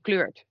dossier is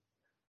gekleurd.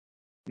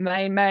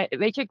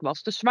 Weet je, ik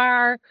was te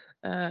zwaar.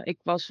 Ik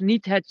was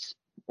niet het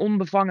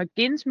onbevangen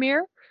kind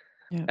meer.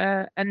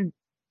 Ja. En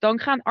dan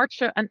gaan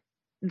artsen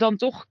dan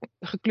toch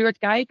gekleurd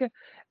kijken.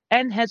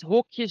 En het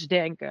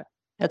hokjesdenken.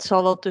 Het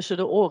zal wel tussen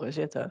de oren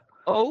zitten.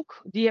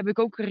 Die heb ik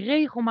ook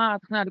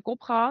regelmatig naar de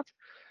kop gehad.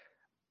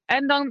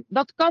 En dan,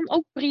 dat kan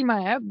ook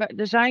prima, hè.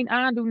 Er zijn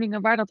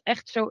aandoeningen waar dat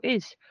echt zo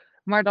is.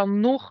 Maar dan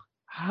nog,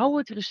 hou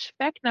het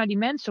respect naar die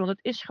mensen, want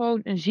het is gewoon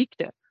een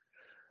ziekte.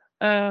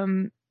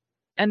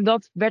 En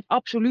dat werd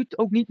absoluut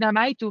ook niet naar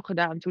mij toe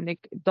gedaan toen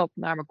ik dat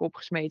naar mijn kop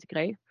gesmeten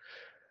kreeg.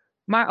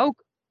 Maar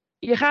ook,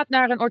 je gaat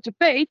naar een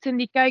orthopeed en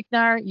die kijkt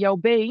naar jouw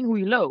been, hoe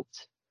je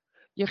loopt.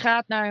 Je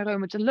gaat naar een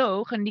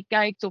reumatoloog en die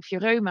kijkt of je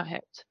reuma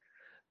hebt.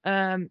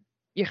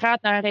 Je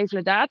gaat naar een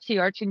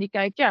revalidatiearts en die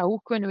kijkt, ja,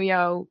 hoe kunnen we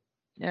jou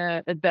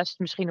het best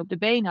misschien op de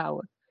been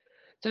houden.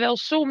 Terwijl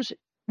soms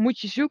moet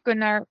je zoeken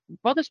naar,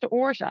 wat is de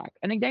oorzaak?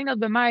 En ik denk dat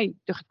bij mij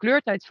de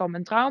gekleurdheid van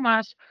mijn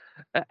trauma's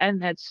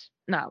en het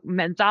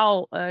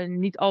mentaal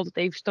niet altijd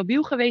even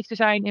stabiel geweest te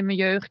zijn in mijn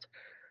jeugd.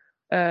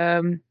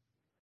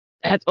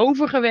 Het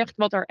overgewicht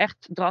wat er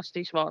echt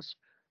drastisch was.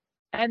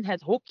 En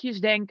het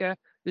hokjesdenken,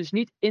 dus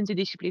niet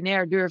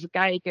interdisciplinair durven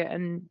kijken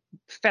en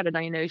verder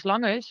dan je neus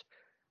lang is.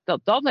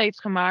 Dat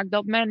heeft gemaakt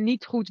dat men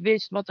niet goed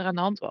wist wat er aan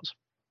de hand was.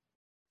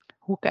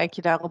 Hoe kijk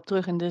je daarop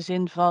terug in de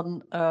zin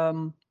van,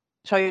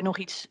 zou je nog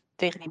iets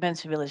tegen die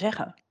mensen willen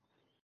zeggen?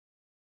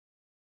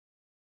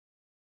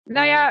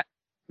 Nou ja,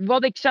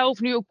 wat ik zelf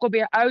nu ook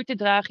probeer uit te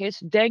dragen is,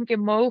 denk in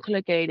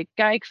mogelijkheden.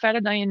 Kijk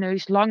verder dan je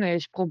neus lang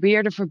is.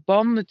 Probeer de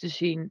verbanden te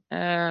zien.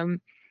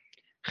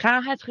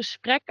 Ga het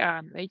gesprek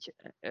aan. Weet je,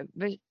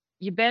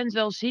 je bent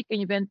wel ziek en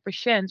je bent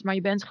patiënt, maar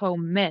je bent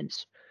gewoon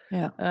mens.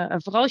 Ja.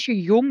 En vooral als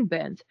je jong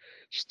bent,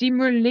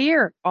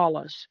 stimuleer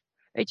alles.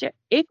 Weet je,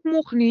 ik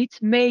mocht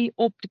niet mee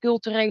op de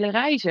culturele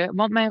reizen,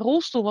 want mijn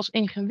rolstoel was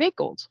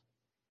ingewikkeld.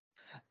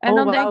 En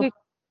dan denk ik,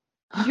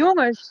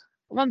 jongens,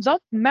 want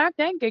dat maakt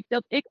denk ik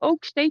dat ik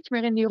ook steeds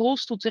meer in die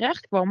rolstoel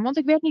terecht kwam, want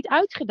ik werd niet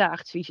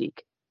uitgedaagd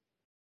fysiek.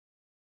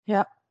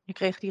 Ja, je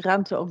kreeg die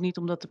ruimte ook niet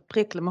om dat te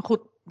prikkelen. Maar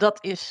goed,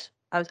 dat is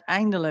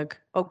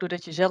uiteindelijk, ook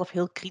doordat je zelf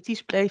heel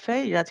kritisch bleef, hè?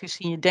 Je laat je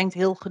zien, je denkt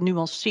heel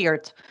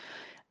genuanceerd,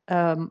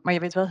 maar je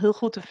weet wel heel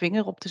goed de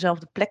vinger op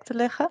dezelfde plek te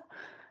leggen.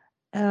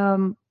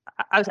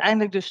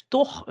 Uiteindelijk dus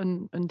toch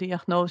een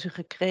diagnose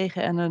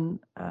gekregen en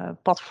een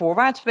pad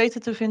voorwaarts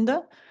weten te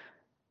vinden.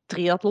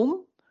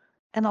 Triathlon.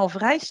 En al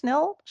vrij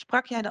snel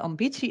sprak jij de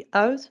ambitie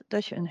uit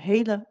dat je een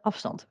hele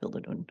afstand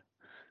wilde doen.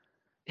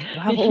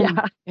 Waarom?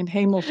 Ja. In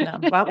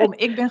hemelsnaam? Waarom?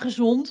 Ik ben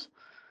gezond.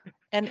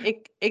 En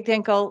ik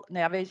denk al, nou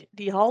ja, weet je,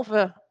 die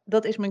halve,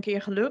 dat is me een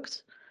keer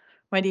gelukt.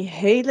 Maar die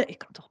hele... Ik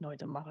kan toch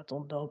nooit een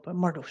marathon lopen.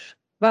 Marloes,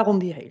 waarom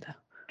die hele?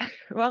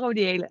 Waarom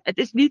die hele? Het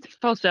is niet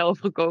vanzelf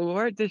gekomen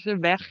hoor. Het is een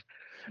weg.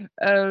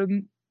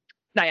 Ehm,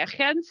 nou ja,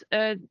 Gent,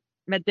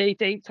 met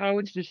DT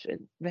trouwens. Dus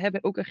we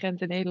hebben ook een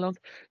Gent in Nederland.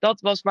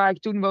 Dat was waar ik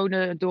toen woonde,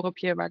 het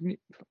dorpje waar ik nu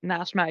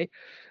naast mij.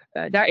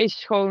 Daar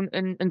is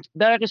gewoon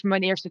daar is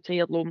mijn eerste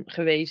triathlon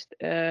geweest.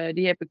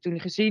 Die heb ik toen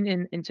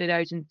gezien in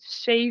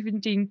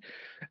 2017.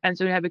 En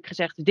toen heb ik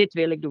gezegd, dit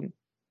wil ik doen.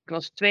 Ik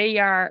was 2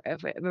 jaar,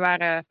 we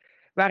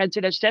waren in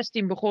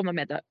 2016 begonnen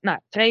met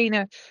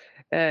trainen.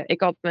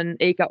 Ik had mijn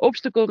EK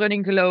obstacle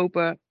running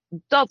gelopen.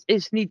 Dat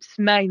is niet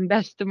mijn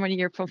beste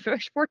manier van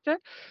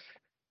vechtsporten.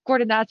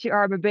 Coördinatie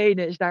armen,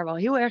 benen is daar wel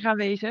heel erg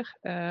aanwezig.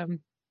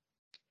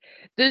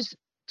 Dus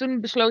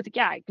toen besloot ik,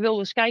 ik wil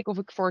eens kijken of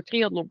ik voor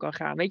triathlon kan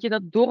gaan. Weet je,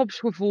 dat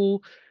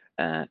dorpsgevoel,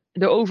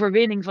 de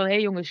overwinning van, hé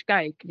jongens,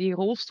 kijk, die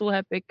rolstoel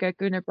heb ik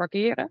kunnen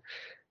parkeren.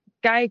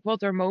 Kijk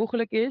wat er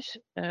mogelijk is.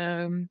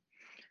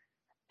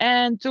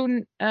 En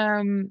toen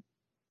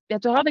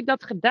had ik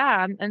dat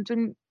gedaan en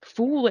toen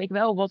voelde ik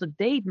wel wat het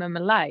deed met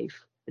mijn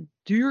lijf. Het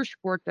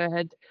duursporten,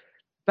 het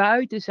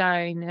buiten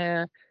zijn,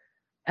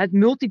 het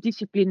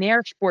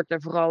multidisciplinair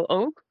sporten vooral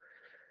ook.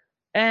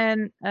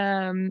 En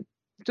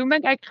toen ben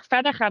ik eigenlijk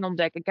verder gaan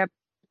ontdekken. Ik heb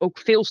ook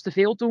veel te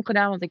veel toen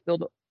gedaan, want ik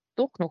wilde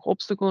toch nog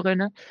obstacle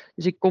runnen.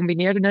 Dus ik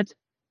combineerde het.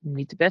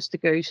 Niet de beste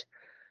keus.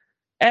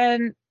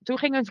 En toen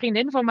ging een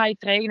vriendin van mij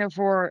trainen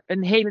voor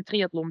een hele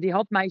triathlon. Die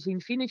had mij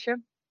zien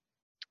finishen.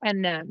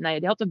 En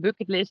die had een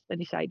bucketlist en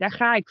die zei, daar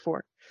ga ik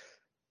voor.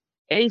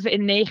 Even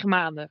in 9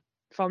 maanden.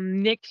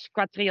 Van niks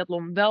qua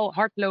triathlon. Wel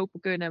hardlopen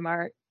kunnen,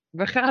 maar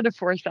we gaan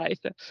ervoor, zei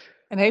ze.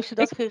 En heeft ze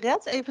dat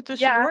gered? Even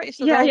tussendoor? Is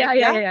dat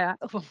ja.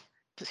 Oh, dat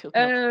is heel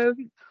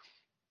knap.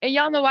 In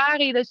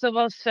januari, dus dat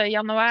was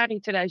januari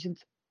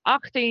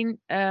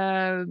 2018.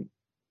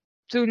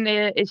 Toen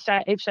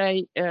heeft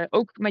zij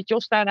ook met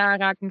Josta in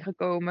aanraking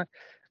gekomen.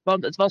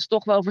 Want het was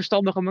toch wel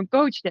verstandig om een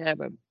coach te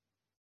hebben.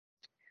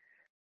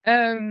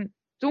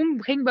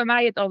 Toen ging bij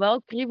mij het al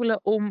wel kriebelen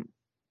om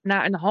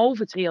naar een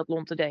halve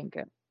triathlon te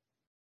denken.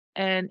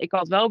 En ik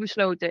had wel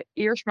besloten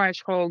eerst maar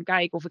eens gewoon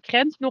kijken of ik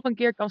Gent nog een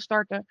keer kan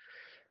starten.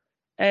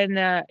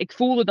 En ik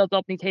voelde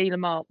dat niet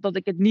helemaal, dat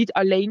ik het niet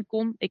alleen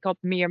kon. Ik had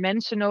meer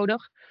mensen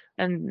nodig.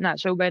 En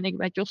zo ben ik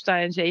met Josta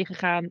in zee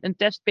gegaan, een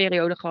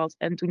testperiode gehad.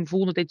 En toen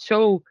voelde dit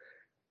zo,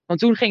 want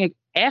toen ging ik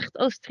echt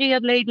als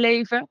triatleet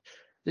leven.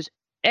 Dus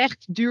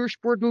echt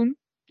duursport doen.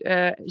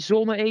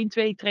 Zonne 1,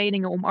 2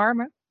 trainingen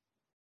omarmen.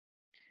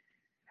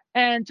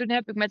 En toen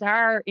heb ik met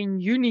haar in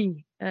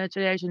juni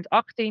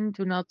 2018,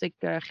 toen had ik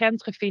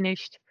Gent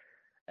gefinished.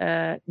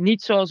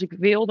 Niet zoals ik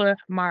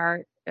wilde,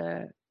 maar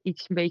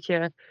iets een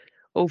beetje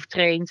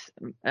overtraind.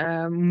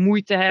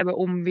 Moeite hebben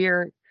om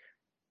weer...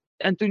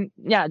 En toen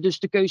dus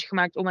de keuze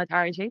gemaakt om met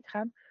haar in zee te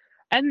gaan.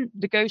 En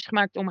de keuze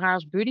gemaakt om haar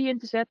als buddy in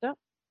te zetten.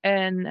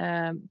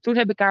 En toen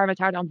heb ik met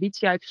haar de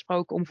ambitie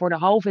uitgesproken om voor de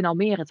halve in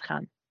Almere te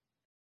gaan.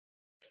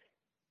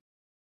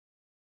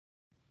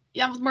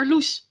 Ja, want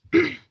Marloes,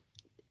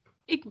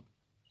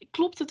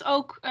 klopt het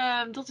ook,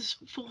 dat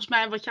is volgens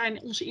mij wat jij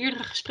in onze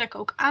eerdere gesprekken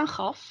ook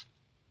aangaf.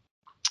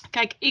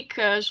 Kijk,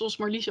 zoals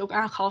Marlies ook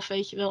aangaf,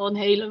 weet je wel, een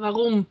hele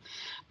waarom.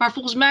 Maar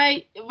volgens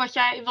mij,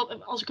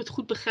 als ik het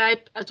goed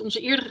begrijp uit onze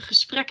eerdere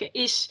gesprekken,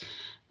 is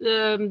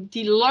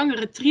die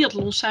langere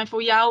triathlons zijn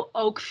voor jou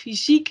ook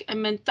fysiek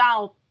en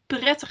mentaal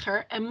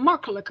prettiger en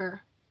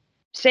makkelijker.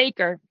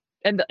 Zeker.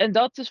 En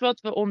dat is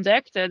wat we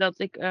ontdekten, dat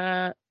ik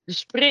de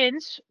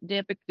sprints, die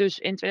heb ik dus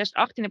in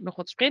 2018 heb ik nog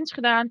wat sprints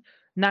gedaan,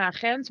 na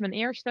Gent, mijn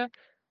eerste.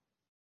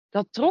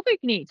 Dat trok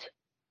ik niet.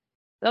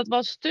 Dat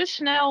was te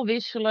snel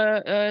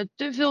wisselen,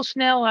 te veel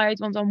snelheid,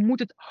 want dan moet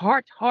het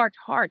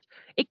hard.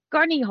 Ik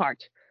kan niet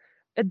hard.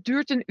 Het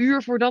duurt 1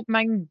 uur voordat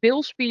mijn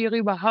bilspieren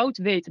überhaupt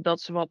weten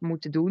dat ze wat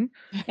moeten doen.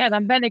 Ja,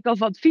 dan ben ik al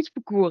van het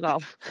fietsparcours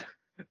af.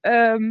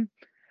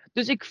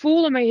 Dus ik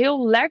voelde me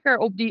heel lekker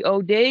op die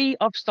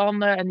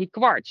OD-afstanden en die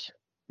kwarts.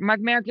 Maar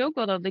ik merkte ook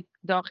wel dat ik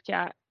dacht,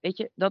 weet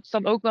je, dat is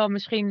dan ook wel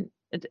misschien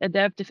het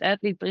adaptive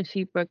athlete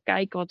principe.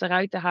 Kijken wat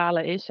eruit te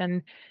halen is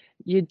en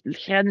je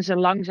grenzen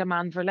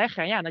langzaamaan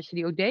verleggen. Ja, en als je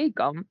die OD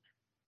kan,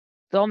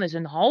 dan is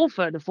een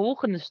halve de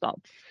volgende stap.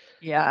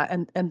 Ja,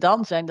 en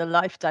dan zijn de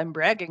lifetime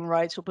bragging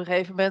rights op een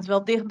gegeven moment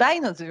wel dichtbij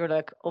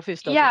natuurlijk. Of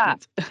is dat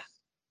het niet?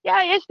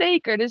 Ja,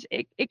 zeker. Dus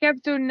ik heb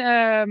toen,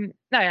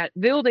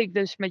 wilde ik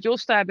dus met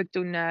Josta heb ik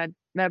toen,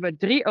 we hebben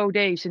 3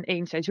 OD's in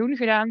 1 seizoen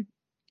gedaan.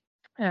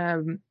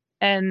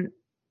 En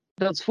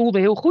dat voelde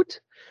heel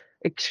goed.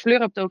 Ik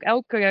slurpte ook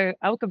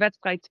elke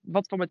wedstrijd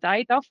wat van mijn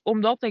tijd af.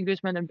 Omdat ik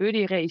dus met een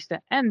buddy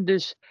racete en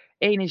dus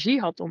energie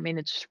had om in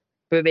het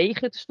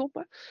bewegen te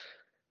stoppen.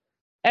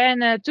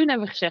 En toen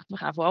hebben we gezegd, we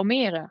gaan voor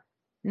Almere.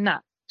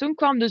 Nou, toen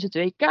kwam dus het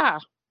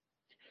WK.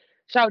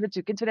 Zou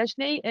natuurlijk in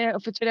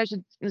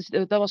 2000,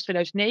 dat was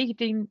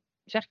 2019.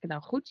 Zeg ik het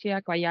nou goed? Ja,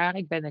 qua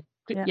jaren.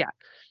 Ja.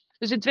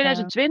 Dus in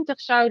 2020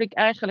 zou ik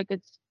eigenlijk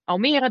het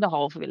Almere de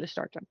halve willen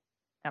starten.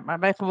 Ja, maar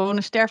wij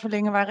gewone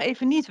stervelingen waren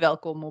even niet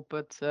welkom op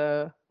het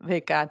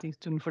WK die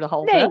toen voor de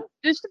halve. Nee,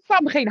 dus er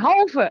kwam geen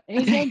halve. En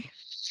ik denk,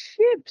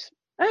 shit,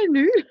 en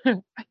nu?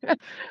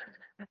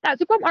 Nou,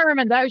 toen kwam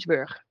Ironman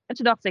Duisburg. En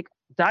toen dacht ik,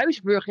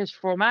 Duisburg is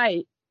voor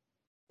mij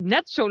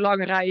net zo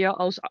lang rijden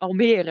als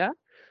Almere.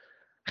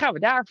 Gaan we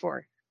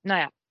daarvoor? Nou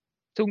ja,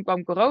 toen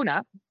kwam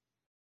corona.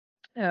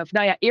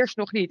 Nou ja, eerst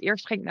nog niet.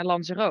 Eerst ging ik naar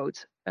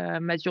Lanzarote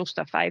met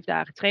Josta 5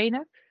 dagen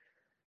trainen.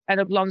 En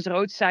op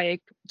Lanzarote zei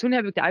ik, toen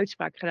heb ik de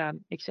uitspraak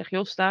gedaan. Ik zeg,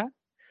 Josta,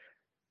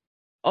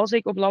 als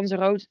ik op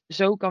Lanzarote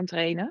zo kan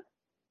trainen,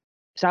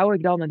 zou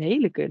ik dan een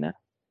hele kunnen?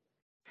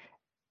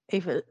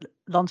 Even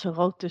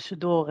Lanzarote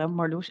tussendoor, hè,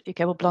 Marloes. Ik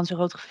heb op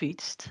Lanzarote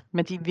gefietst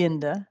met die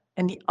winden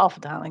en die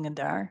afdalingen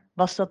daar.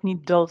 Was dat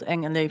niet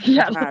doodeng en Ja,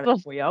 levensgevaarlijk dat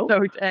was voor jou?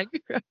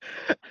 doodeng.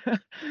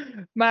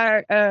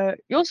 Maar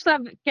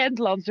Josta kent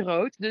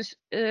Lanzarote. Dus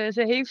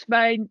ze heeft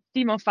bij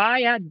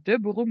Timanfaya, de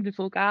beroemde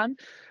vulkaan,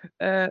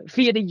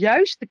 via de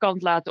juiste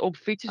kant laten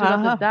opfietsen.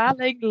 Zodat de Aha.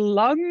 daling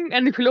lang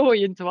en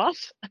glooiend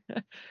was.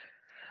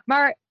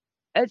 Maar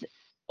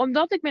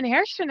omdat ik mijn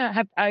hersenen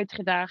heb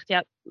uitgedaagd.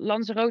 Ja,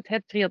 Lanzarote,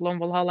 het triathlon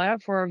Walhalla,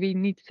 voor wie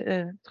niet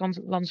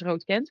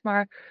Lanzarote kent.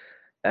 Maar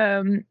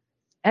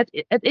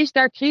het is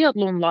daar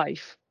triathlon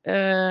live.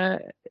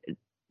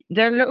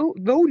 Daar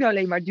wonen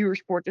alleen maar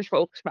duursporters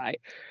volgens mij.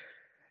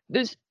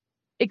 Dus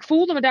ik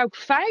voelde me daar ook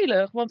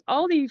veilig. Want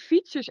al die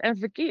fietsers en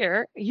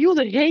verkeer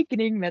hielden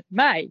rekening met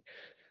mij.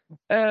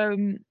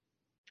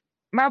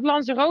 Maar op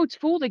Lanzarote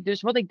voelde ik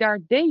dus wat ik daar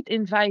deed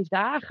in 5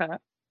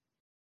 dagen.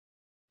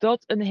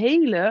 Dat een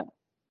hele...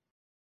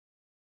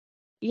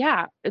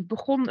 Ja, het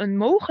begon een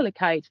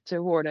mogelijkheid te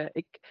worden.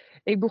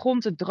 Ik begon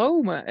te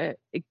dromen.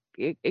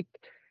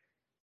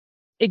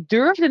 Ik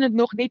durfde het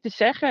nog niet te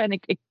zeggen. En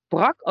ik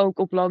brak ook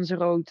op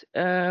Lanzarote.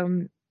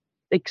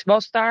 Ik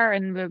was daar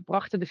en we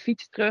brachten de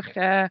fiets terug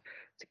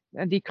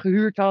die ik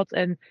gehuurd had.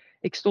 En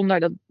ik stond daar,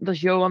 dat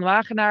is Johan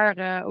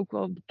Wagenaar, ook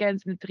wel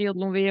bekend in de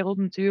triathlonwereld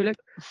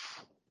natuurlijk.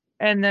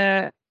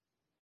 En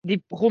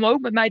die begon ook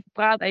met mij te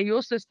praten. En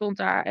Joste stond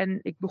daar en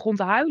ik begon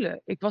te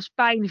huilen. Ik was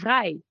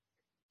pijnvrij.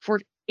 Voor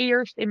het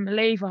eerst in mijn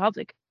leven had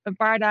ik een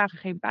paar dagen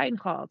geen pijn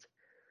gehad.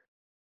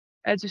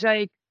 En toen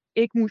zei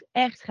ik moet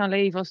echt gaan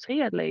leven als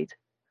triatleet.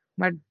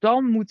 Maar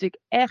dan moet ik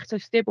echt een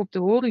stip op de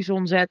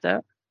horizon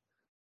zetten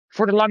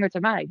voor de lange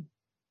termijn.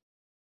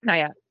 Nou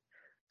ja,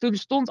 toen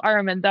stond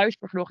Ironman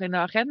Duisburg nog in de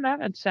agenda.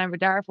 En toen zijn we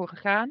daarvoor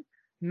gegaan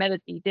met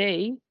het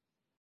idee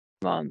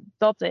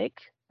dat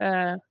ik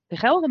de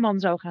Gelderman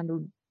zou gaan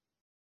doen.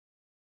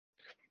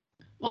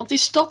 Want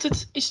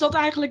is dat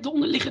eigenlijk de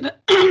onderliggende...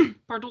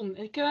 Pardon,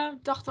 ik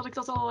dacht dat ik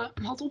dat al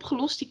had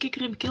opgelost, die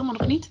kikker in mijn keel, maar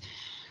nog niet.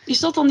 Is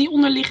dat dan die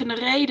onderliggende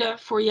reden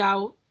voor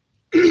jou?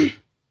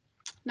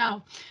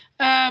 Nou,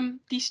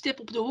 die stip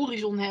op de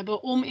horizon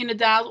hebben om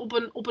inderdaad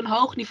op een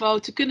hoog niveau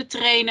te kunnen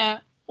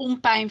trainen om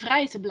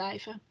pijnvrij te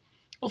blijven?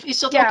 Of is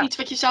dat ook iets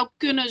wat je zou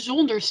kunnen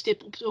zonder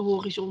stip op de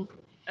horizon?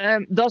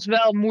 Dat is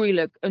wel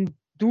moeilijk. Een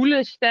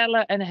doelen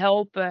stellen en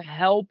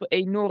helpen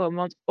enorm.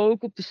 Want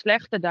ook op de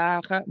slechte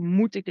dagen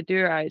moet ik de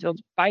deur uit.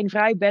 Want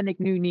pijnvrij ben ik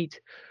nu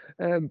niet.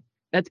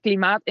 Het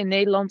klimaat in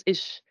Nederland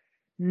is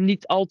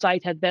niet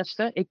altijd het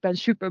beste. Ik ben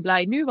super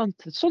blij nu,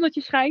 want het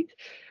zonnetje schijnt.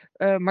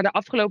 Maar de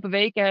afgelopen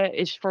weken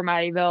is voor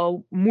mij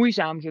wel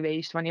moeizaam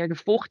geweest. Wanneer de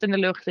vocht in de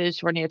lucht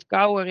is, wanneer het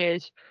kouder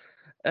is.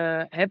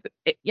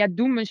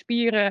 Doen mijn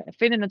spieren,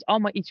 vinden het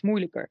allemaal iets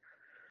moeilijker.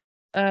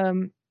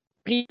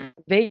 Prima,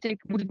 weet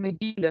ik, moet ik mee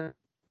dealen.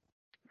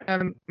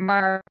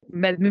 Maar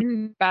met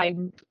minder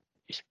pijn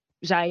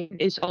zijn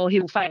is al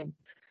heel fijn.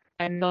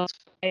 En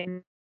dat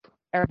pijn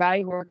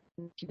erbij hoort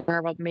dat je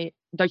daar wat mee,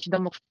 dat je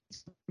dan nog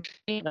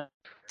steeds moet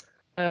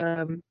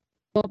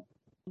dat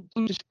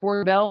doet de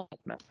sport wel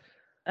met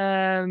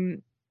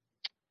me.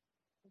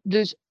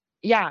 Dus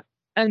ja,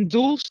 een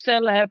doel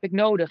stellen heb ik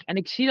nodig. En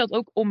ik zie dat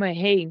ook om me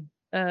heen.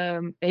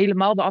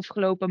 Helemaal de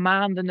afgelopen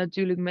maanden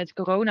natuurlijk met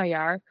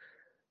coronajaar.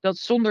 Dat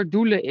zonder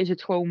doelen is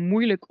het gewoon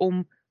moeilijk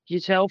om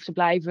jezelf te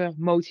blijven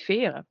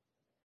motiveren.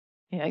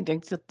 Ja, ik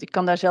denk dat ik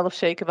kan daar zelf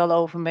zeker wel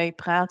over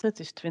meepraten. Het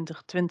is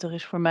 2020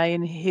 is voor mij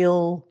een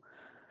heel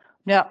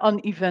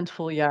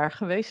uneventvol jaar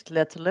geweest,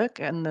 letterlijk.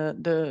 En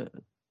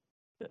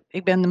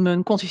ik ben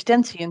mijn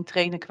consistentie in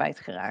trainen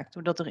kwijtgeraakt.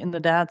 Doordat er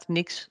inderdaad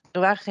er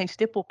waren geen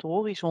stippen op de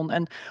horizon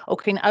en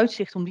ook geen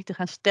uitzicht om die te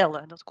gaan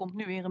stellen. Dat komt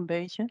nu weer een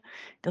beetje.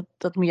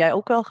 Dat moet jij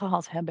ook wel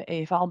gehad hebben,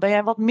 Eva. Al ben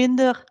jij wat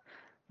minder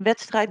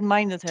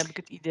wedstrijd-minded, heb ik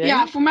het idee.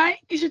 Ja, voor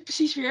mij is het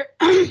precies weer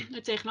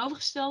het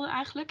tegenovergestelde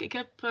eigenlijk.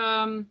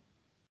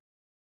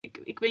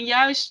 Ik ben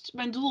juist,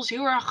 mijn doel is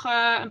heel erg,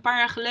 een paar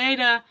jaar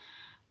geleden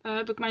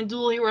heb ik mijn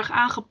doel heel erg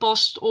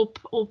aangepast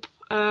op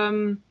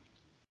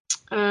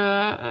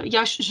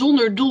juist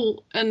zonder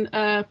doel een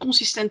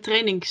consistent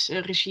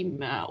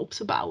trainingsregime op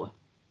te bouwen.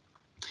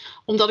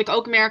 Omdat ik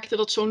ook merkte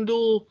dat zo'n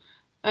doel,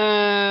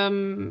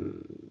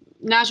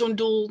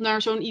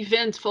 naar zo'n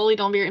event val je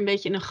dan weer een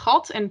beetje in een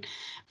gat. En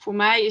voor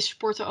mij is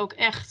sporten ook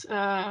echt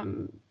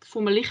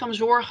voor mijn lichaam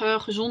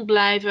zorgen, gezond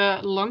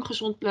blijven, lang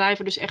gezond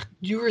blijven. Dus echt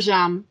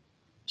duurzaam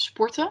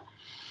sporten.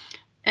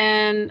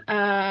 En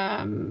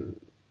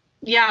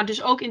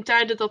dus ook in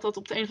tijden dat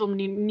op de een of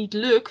andere manier niet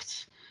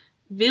lukt,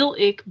 wil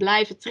ik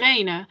blijven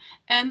trainen.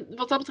 En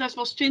wat dat betreft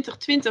was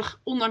 2020,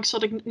 ondanks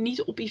dat ik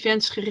niet op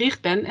events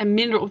gericht ben en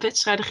minder op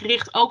wedstrijden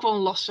gericht, ook wel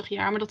een lastig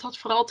jaar. Maar dat had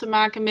vooral te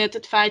maken met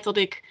het feit dat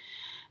ik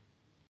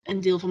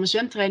een deel van mijn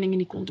zwemtrainingen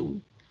niet kon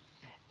doen.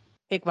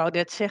 Ik wou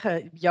net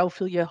zeggen, jou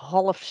viel je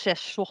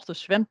 5:30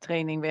 ochtends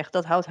zwemtraining weg.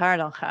 Dat houdt haar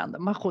dan gaande.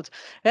 Maar goed,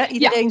 hè,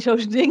 iedereen zo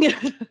zijn dingen.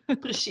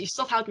 Precies,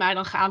 dat houdt mij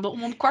dan gaande.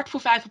 Om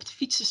 4:15 op de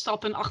fiets te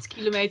stappen en 8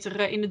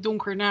 kilometer in het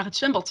donker naar het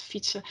zwembad te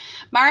fietsen.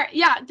 Maar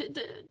ja,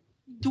 de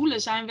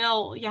doelen zijn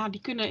wel, ja,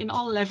 die kunnen in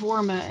allerlei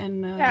vormen.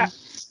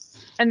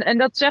 En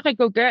dat zeg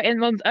ik ook, hè. En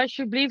want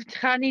alsjeblieft,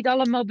 ga niet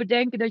allemaal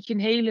bedenken dat je een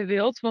hele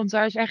wilt. Want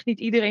daar is echt niet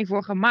iedereen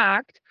voor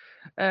gemaakt.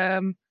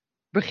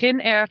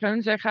 Begin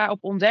ergens en ga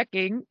op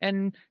ontdekking.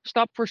 En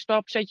stap voor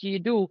stap zet je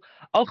je doel.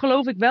 Al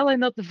geloof ik wel in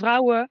dat de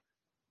vrouwen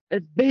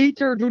het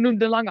beter doen op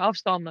de lange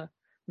afstanden.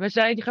 We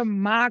zijn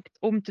gemaakt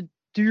om te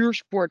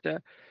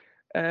duursporten.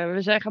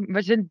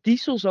 We zijn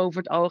diesels over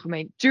het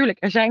algemeen. Tuurlijk,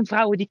 er zijn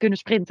vrouwen die kunnen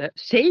sprinten.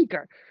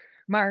 Zeker.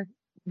 Maar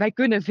wij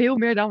kunnen veel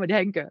meer dan we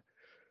denken.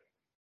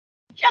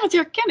 Ja, dat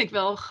herken ik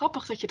wel.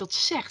 Grappig dat je dat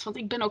zegt. Want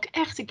ik ben ook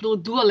echt, ik bedoel,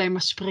 ik doe alleen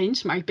maar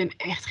sprints. Maar ik ben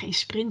echt geen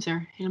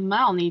sprinter.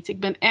 Helemaal niet. Ik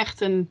ben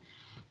echt een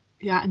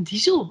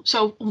diesel.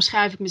 Zo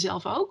omschrijf ik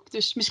mezelf ook.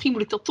 Dus misschien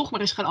moet ik dat toch maar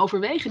eens gaan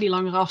overwegen, die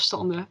langere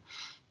afstanden.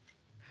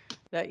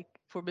 Ja,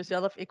 voor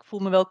mezelf, ik voel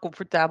me wel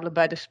comfortabeler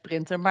bij de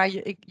sprinter. Maar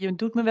je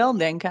doet me wel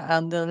denken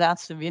aan de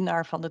laatste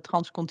winnaar van de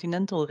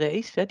Transcontinental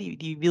Race. Hè,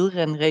 die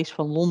wielrenrace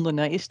van Londen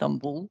naar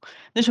Istanbul.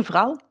 Dus een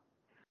vrouw.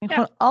 En Ja.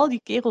 gewoon al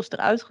die kerels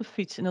eruit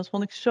gefietst. En dat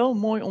vond ik zo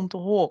mooi om te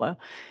horen.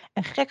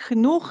 En gek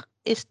genoeg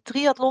is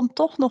triathlon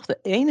toch nog de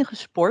enige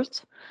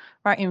sport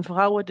waarin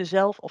vrouwen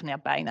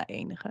bijna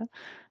enige,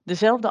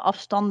 dezelfde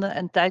afstanden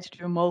en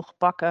tijdsduur mogen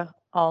pakken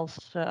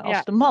als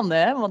de mannen.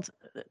 Hè? Want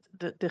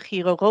de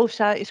Giro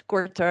Rosa is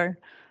korter.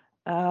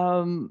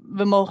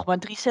 We mogen maar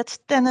 3 sets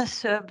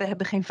tennissen. We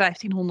hebben geen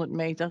 1500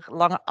 meter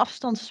lange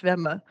afstand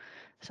zwemmen.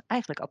 Dat is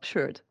eigenlijk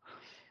absurd.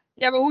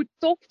 Ja, maar hoe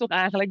tof toch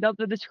eigenlijk dat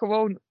we dus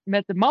gewoon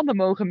met de mannen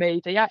mogen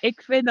meten. Ja,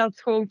 ik vind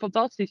dat gewoon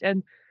fantastisch.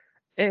 En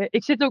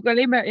ik zit ook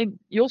alleen maar in...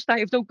 Josta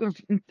heeft ook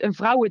een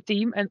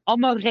vrouwenteam en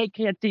allemaal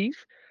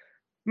recreatief.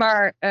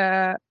 Maar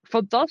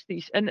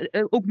fantastisch. En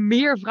ook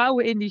meer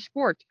vrouwen in die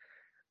sport.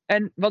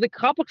 En wat ik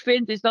grappig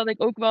vind is dat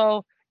ik ook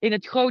wel in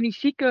het chronisch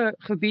zieke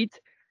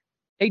gebied...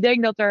 Ik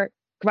denk dat er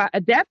qua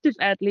adaptive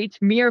athletes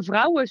meer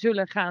vrouwen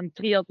zullen gaan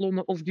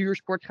triathlonnen of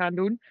duursport gaan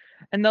doen.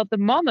 En dat de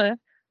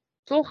mannen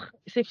toch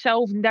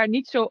zichzelf daar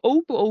niet zo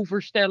open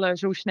over stellen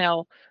zo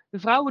snel. De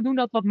vrouwen doen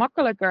dat wat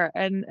makkelijker.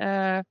 En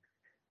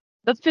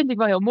dat vind ik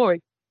wel heel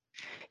mooi.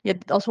 Ja,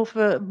 alsof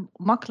we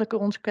makkelijker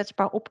ons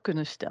kwetsbaar op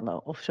kunnen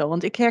stellen of zo.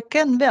 Want ik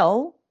herken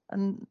wel,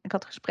 en ik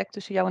had een gesprek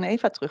tussen jou en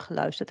Eva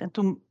teruggeluisterd. En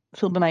toen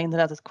viel bij mij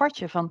inderdaad het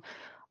kwartje van,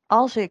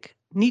 als ik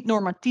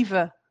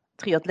niet-normatieve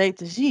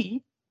triatleten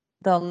zie,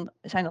 dan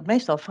zijn dat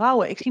meestal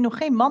vrouwen. Ik zie nog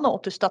geen mannen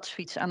op de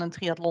stadsfiets aan een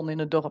triathlon in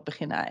het dorp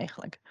beginnen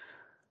eigenlijk.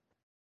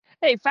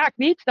 Nee, vaak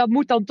niet. Dat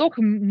moet dan toch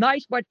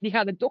nice, maar die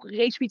gaan dan toch een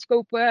racefiets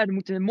kopen. En dan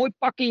moeten een mooi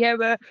pakje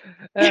hebben.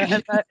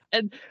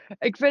 En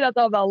ik vind dat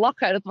dan wel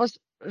lachen. Dat was,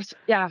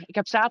 ik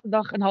heb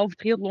zaterdag een halve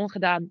triathlon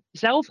gedaan.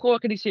 Zelf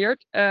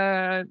georganiseerd.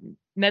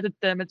 Met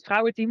het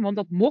vrouwenteam. Want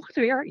dat mocht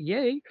weer.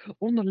 Jee,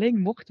 onderling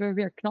mochten we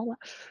weer knallen.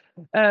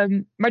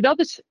 Maar dat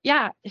is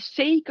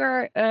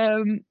zeker.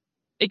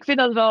 Ik vind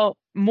dat wel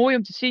mooi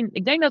om te zien.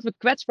 Ik denk dat we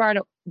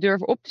kwetsbaarder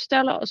durven op te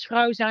stellen als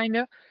vrouw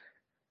zijnde.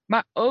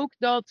 Maar ook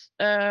dat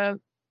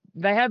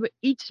wij hebben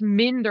iets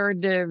minder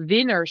de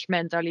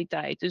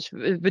winnersmentaliteit. Dus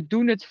we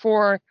doen het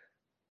voor...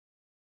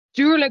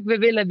 Tuurlijk, we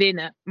willen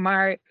winnen.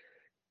 Maar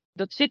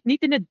dat zit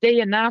niet in het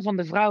DNA van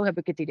de vrouw, heb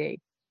ik het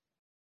idee.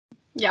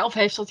 Ja, of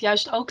heeft dat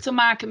juist ook te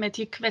maken met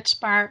je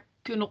kwetsbaar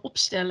kunnen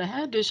opstellen?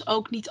 Hè? Dus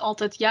ook niet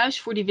altijd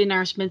juist voor die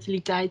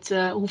winnaarsmentaliteit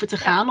hoeven te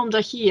gaan.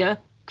 Omdat je je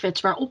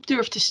kwetsbaar op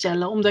durft te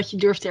stellen. Omdat je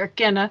durft te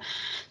erkennen,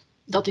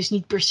 dat is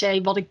niet per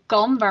se wat ik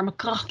kan, waar mijn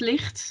kracht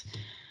ligt.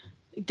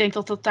 Ik denk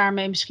dat dat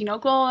daarmee misschien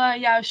ook wel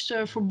juist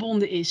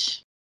verbonden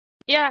is.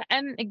 Ja,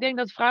 en ik denk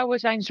dat vrouwen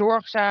zijn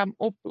zorgzaam,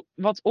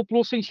 wat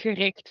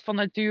oplossingsgericht van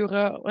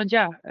nature. Want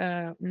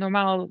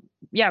normaal,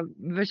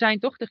 we zijn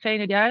toch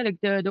degene die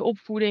eigenlijk de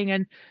opvoeding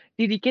en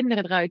die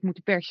kinderen eruit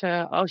moeten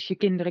persen als je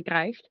kinderen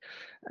krijgt.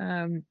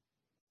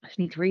 Dat is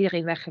niet voor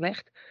iedereen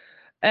weggelegd.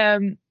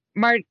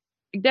 Maar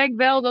ik denk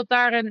wel dat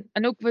daar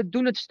en ook we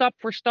doen het stap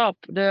voor stap.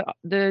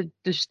 De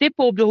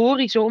stippen op de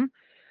horizon.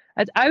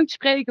 Het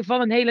uitspreken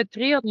van een hele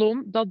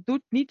triathlon, dat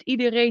doet niet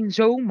iedereen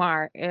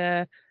zomaar.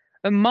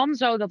 Een man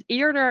zou dat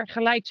eerder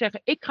gelijk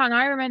zeggen, ik ga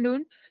een Ironman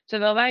doen.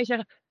 Terwijl wij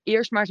zeggen,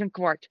 eerst maar eens een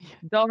kwart,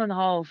 dan een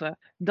halve,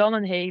 dan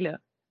een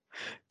hele.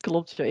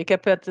 Klopt zo.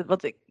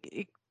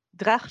 Ik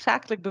draag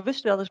zakelijk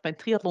bewust wel eens mijn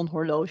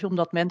triathlon-horloge,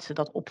 omdat mensen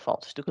dat opvalt.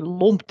 Het is natuurlijk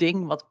een lomp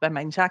ding, wat bij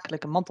mijn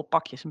zakelijke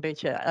mantelpakjes een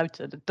beetje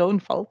uit de toon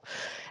valt.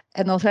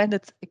 En dan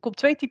ik kom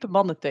 2 typen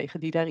mannen tegen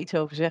die daar iets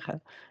over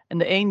zeggen. En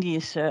de een die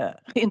is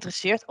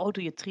geïnteresseerd,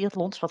 doe je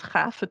triathlons, wat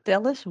gaaf,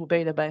 vertel eens, hoe ben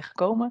je daarbij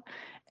gekomen?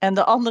 En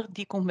de ander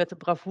die komt met de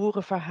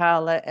bravoure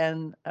verhalen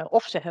en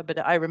of ze hebben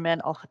de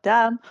Ironman al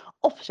gedaan,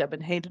 of ze hebben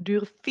een hele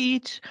dure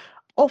fiets,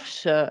 Of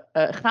ze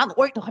gaan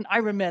ooit nog een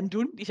Ironman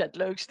doen. Die zijn het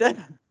leukste.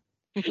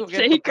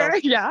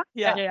 Zeker, ja.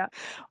 Ja.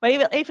 Maar je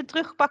wil even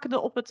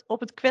terugpakken op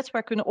het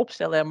kwetsbaar kunnen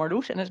opstellen, hè,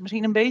 Marloes. En dat is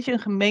misschien een beetje een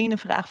gemene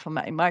vraag van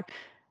mij. Maar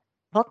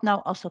wat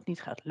nou als dat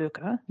niet gaat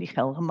lukken, die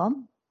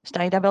Gelderman?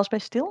 Sta je daar wel eens bij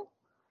stil?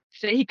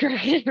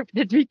 Zeker,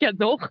 dit weekend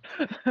nog.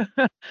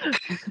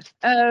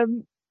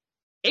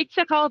 Ik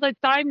zeg altijd,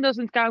 time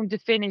doesn't count, the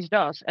finish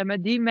does. En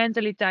met die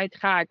mentaliteit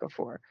ga ik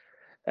ervoor.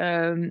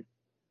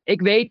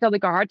 Ik weet dat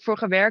ik er hard voor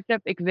gewerkt heb.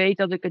 Ik weet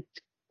dat ik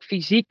het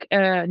fysiek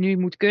nu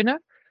moet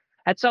kunnen.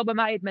 Het zal bij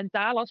mij het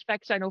mentale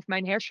aspect zijn of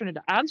mijn hersenen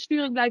de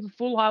aansturing blijven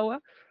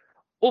volhouden.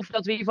 Of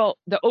dat we in ieder geval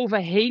er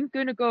overheen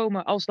kunnen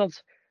komen als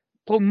dat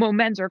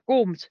moment er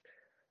komt.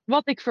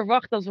 Wat ik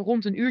verwacht dat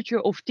rond een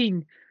uurtje of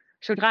 10,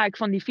 zodra ik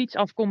van die fiets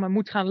afkom en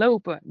moet gaan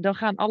lopen, dan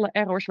gaan alle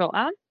errors wel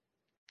aan.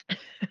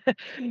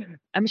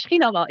 En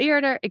misschien al wel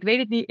eerder, ik weet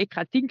het niet. Ik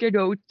ga 10 keer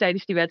dood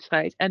tijdens die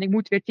wedstrijd. En ik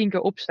moet weer 10 keer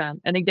opstaan.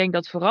 En ik denk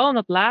dat vooral in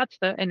dat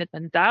laatste, in het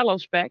mentale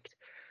aspect,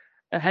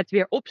 het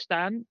weer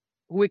opstaan,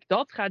 hoe ik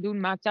dat ga doen,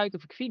 maakt uit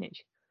of ik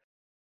finish.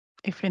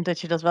 Ik vind dat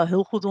je dat wel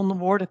heel goed onder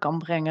woorden kan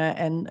brengen.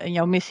 En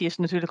jouw missie is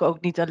natuurlijk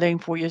ook niet alleen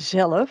voor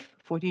jezelf,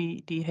 voor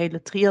die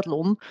hele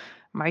triathlon.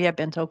 Maar jij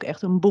bent ook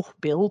echt een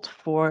boegbeeld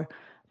voor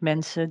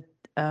mensen,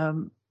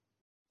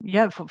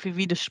 voor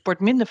wie de sport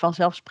minder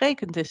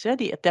vanzelfsprekend is. Hè?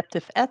 Die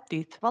adaptive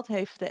athlete. Wat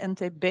heeft de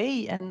NTB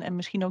en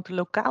misschien ook de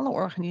lokale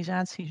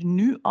organisaties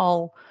nu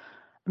al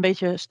een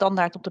beetje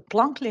standaard op de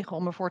plank liggen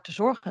om ervoor te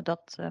zorgen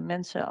dat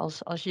mensen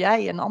als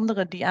jij en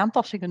anderen die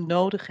aanpassingen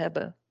nodig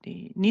hebben,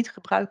 die niet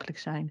gebruikelijk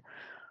zijn,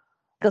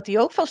 dat die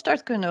ook van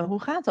start kunnen?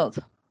 Hoe gaat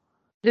dat?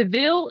 De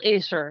wil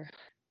is er.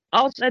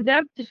 Als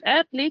adaptive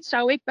athlete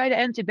zou ik bij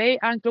de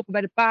NTB aankloppen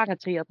bij de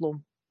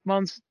paratriathlon.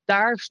 Want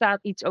daar staat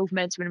iets over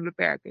mensen met een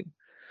beperking.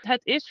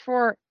 Het is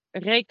voor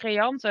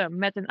recreanten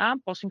met een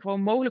aanpassing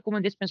gewoon mogelijk om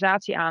een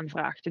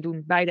dispensatieaanvraag te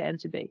doen bij de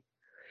NTB.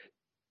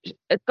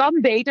 Het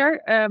kan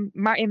beter,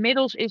 maar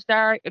inmiddels is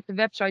daar op de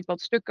website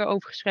wat stukken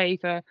over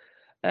geschreven.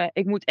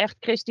 Ik moet echt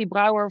Christy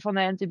Brouwer van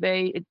de NTB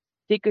een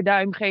dikke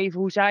duim geven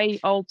hoe zij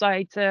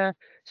altijd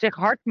zich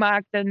hard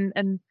maakt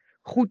en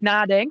goed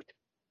nadenkt.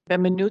 Ik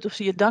ben benieuwd of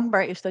ze je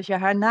dankbaar is dat je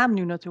haar naam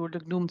nu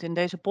natuurlijk noemt in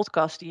deze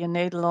podcast die in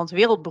Nederland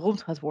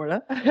wereldberoemd gaat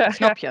worden.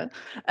 Snap je?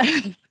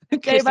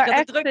 Christy maar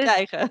gaat het echt, druk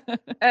krijgen.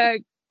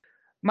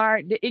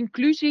 Maar de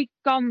inclusie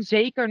kan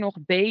zeker nog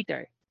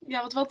beter. Ja,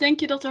 want wat denk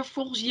je dat er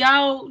volgens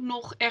jou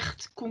nog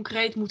echt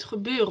concreet moet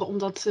gebeuren om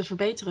dat te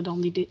verbeteren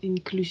dan, die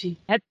inclusie?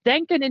 Het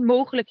denken in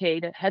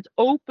mogelijkheden, het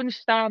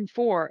openstaan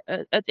voor.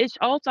 Het is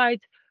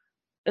altijd,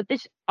 het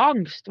is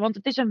angst, want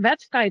het is een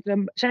wedstrijd.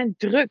 We zijn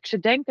druk. Ze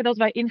denken dat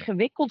wij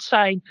ingewikkeld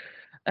zijn.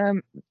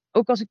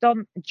 Ook als ik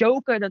dan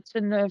joke, dat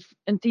is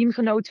een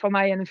teamgenoot van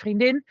mij en een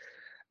vriendin.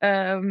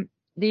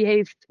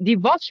 Die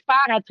was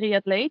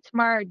paratriatleet,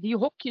 maar die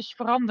hokjes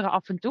veranderen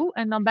af en toe.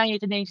 En dan ben je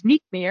het ineens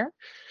niet meer.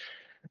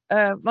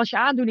 Als je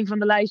aandoening van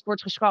de lijst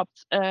wordt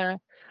geschrapt.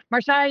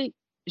 Maar zij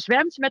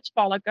zwemt met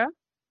spalken.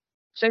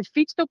 Zij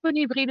fietst op een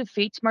hybride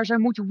fiets, maar zij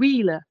moet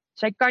wheelen.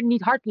 Zij kan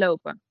niet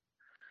hardlopen.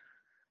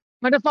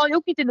 Maar dan val je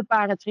ook niet in de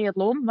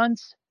paratriathlon,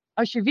 want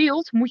als je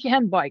wielt, moet je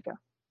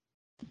handbiken.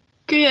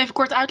 Kun je even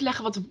kort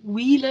uitleggen wat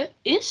wheelen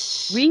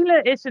is?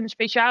 Wheelen is een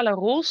speciale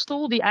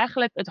rolstoel die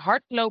eigenlijk het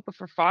hardlopen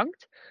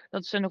vervangt.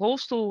 Dat is een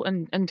rolstoel,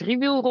 een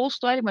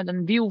driewielrolstoel met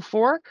een wiel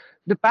voor.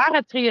 De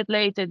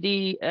paratriatleten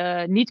die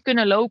niet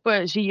kunnen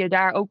lopen, zie je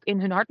daar ook in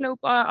hun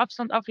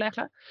hardloopafstand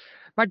afleggen.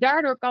 Maar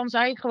daardoor kan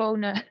zij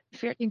gewoon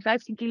 14,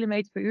 15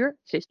 km per uur,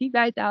 ze is niet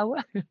bij te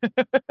houden.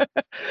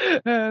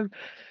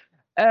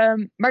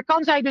 Maar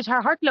kan zij dus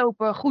haar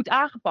hardlopen goed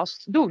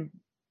aangepast doen.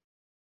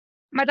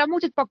 Maar dan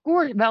moet het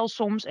parcours wel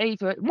soms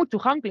moet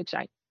toegankelijk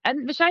zijn.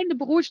 En we zijn de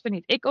beroerste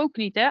niet. Ik ook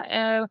niet.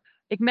 Hè.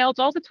 Ik meld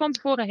altijd van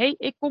tevoren, hey,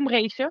 ik kom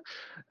racen.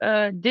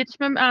 Dit is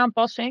mijn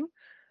aanpassing.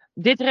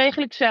 Dit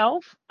regel ik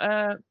zelf.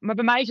 Maar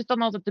bij mij is het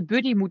dan altijd de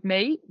buddy moet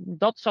mee.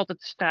 Dat is altijd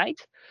de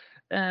strijd.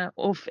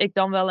 Of ik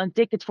dan wel een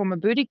ticket voor mijn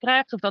buddy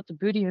krijg. Of dat de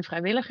buddy een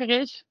vrijwilliger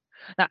is.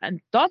 Nou,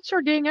 en dat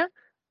soort dingen.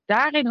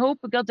 Daarin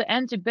hoop ik dat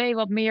de NTB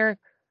wat meer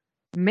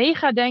mee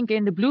gaat denken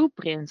in de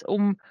blueprint.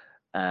 Om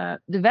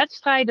de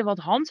wedstrijden wat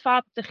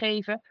handvaten te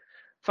geven.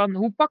 Van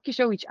hoe pak je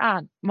zoiets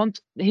aan?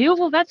 Want heel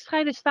veel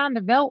wedstrijden staan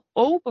er wel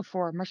open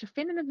voor. Maar ze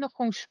vinden het nog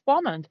gewoon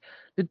spannend.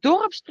 De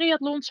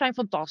dorpstriathlons zijn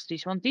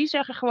fantastisch. Want die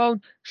zeggen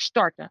gewoon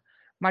starten.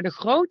 Maar de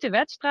grote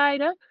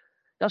wedstrijden.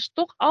 Dat is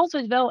toch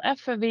altijd wel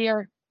even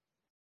weer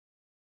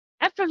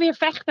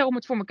vechten om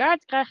het voor elkaar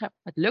te krijgen.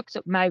 Het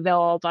lukt mij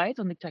wel altijd.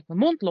 Want ik trek mijn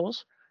mond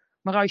los.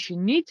 Maar als je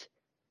niet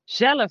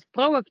zelf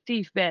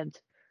proactief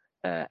bent.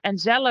 En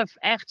zelf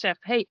echt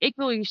zegt, hey, ik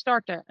wil hier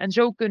starten en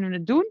zo kunnen we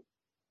het doen.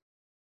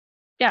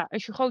 Ja,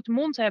 als je een grote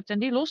mond hebt en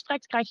die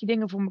lostrekt, krijg je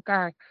dingen voor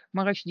elkaar.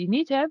 Maar als je die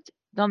niet hebt,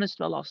 dan is het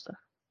wel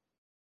lastig.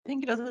 Denk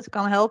je dat het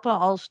kan helpen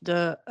als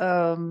de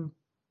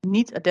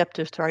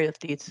niet-adaptive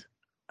triathlete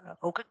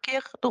ook een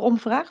keer erom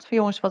vraagt? Van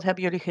jongens, wat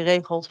hebben jullie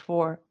geregeld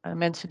voor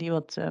mensen die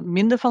wat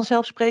minder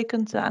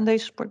vanzelfsprekend aan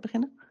deze sport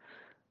beginnen?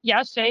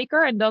 Ja,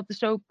 zeker. En dat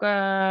is ook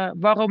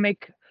waarom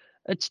ik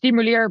Het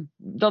stimuleert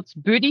dat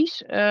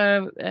buddies.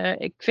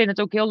 Ik vind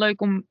het ook heel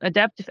leuk om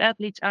adaptive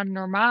athletes aan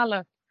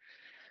normale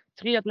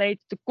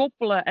triatleten te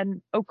koppelen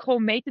en ook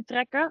gewoon mee te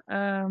trekken.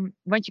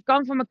 Want je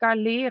kan van elkaar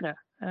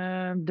leren.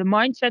 De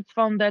mindset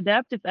van de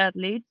adaptive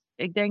athlete,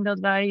 ik denk dat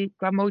wij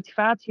qua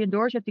motivatie en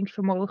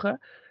doorzettingsvermogen,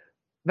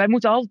 wij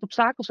moeten altijd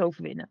obstakels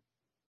overwinnen.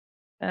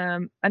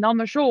 En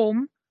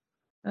andersom,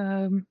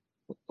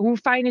 hoe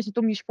fijn is het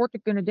om je sport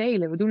te kunnen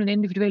delen? We doen een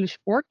individuele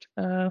sport.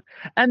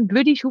 En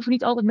buddies hoeven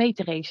niet altijd mee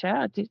te racen.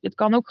 Hè? Het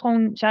kan ook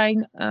gewoon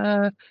zijn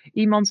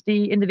iemand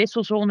die in de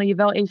wisselzone je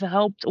wel even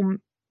helpt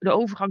om de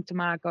overgang te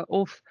maken.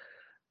 Of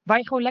waar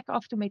je gewoon lekker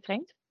af en toe mee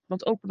traint.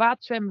 Want open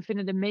waterzwemmen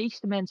vinden de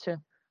meeste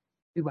mensen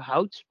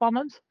überhaupt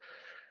spannend.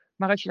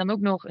 Maar als je dan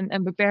ook nog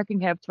een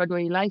beperking hebt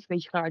waardoor je lijf een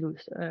beetje gaar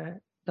doet,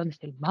 dan is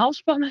het helemaal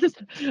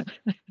spannend.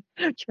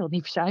 Je wilt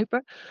niet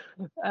verzuipen.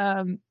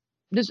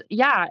 Dus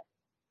ja,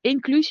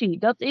 inclusie,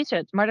 dat is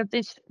het. Maar dat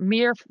is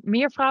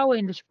meer vrouwen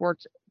in de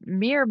sport.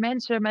 Meer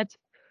mensen met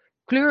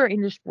kleur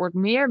in de sport.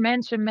 Meer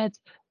mensen met...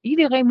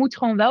 Iedereen moet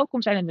gewoon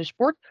welkom zijn in de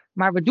sport.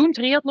 Maar we doen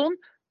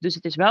triathlon. Dus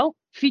het is wel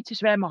fietsen,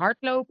 zwemmen,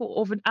 hardlopen.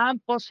 Of een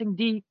aanpassing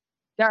die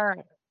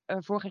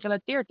daarvoor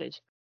gerelateerd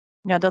is.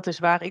 Ja, dat is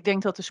waar. Ik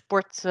denk dat de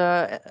sport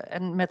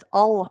en met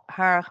al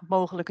haar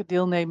mogelijke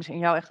deelnemers in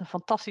jou echt een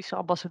fantastische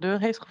ambassadeur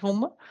heeft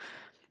gevonden.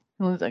 Ik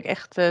vond het ook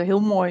echt heel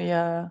mooi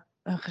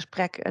een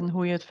gesprek en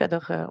hoe je het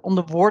verder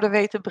onder woorden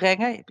weet te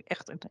brengen. Je hebt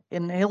echt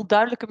een heel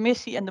duidelijke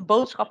missie en de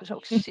boodschap is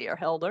ook zeer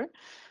helder.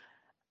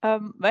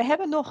 Wij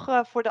hebben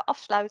nog voor de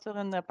afsluiter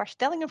een paar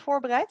stellingen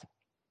voorbereid.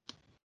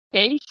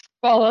 Oké,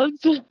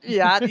 spannend.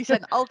 Ja, die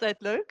zijn altijd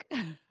leuk.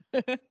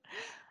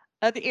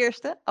 De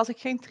eerste, als ik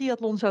geen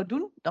triathlon zou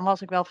doen, dan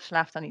was ik wel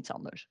verslaafd aan iets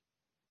anders.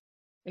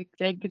 Ik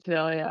denk het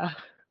wel, ja.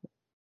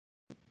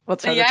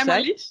 Wat zou En dat jij, zijn?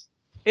 Marlies?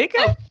 Ik?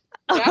 Oh,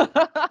 ja?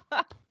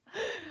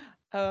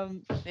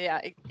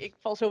 Ja, ik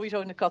val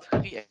sowieso in de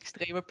categorie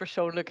extreme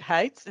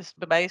persoonlijkheid. Dus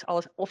bij mij is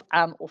alles of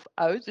aan of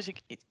uit. Dus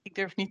ik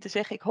durf niet te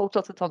zeggen. Ik hoop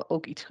dat het dan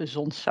ook iets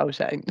gezonds zou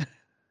zijn.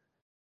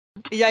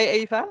 Jij,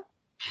 Eva?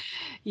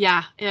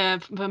 Ja,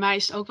 bij mij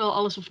is het ook wel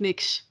alles of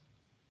niks.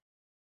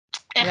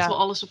 Echt Ja. wel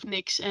alles of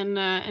niks.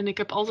 En ik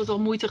heb altijd al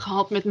moeite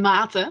gehad met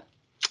maten.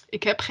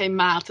 Ik heb geen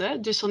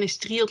maten. Dus dan is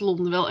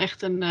triathlon wel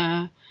echt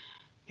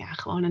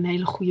gewoon een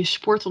hele goede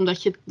sport.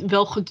 Omdat je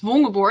wel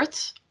gedwongen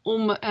wordt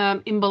om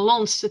in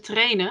balans te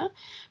trainen.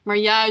 Maar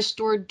juist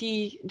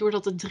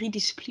doordat het 3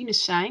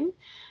 disciplines zijn,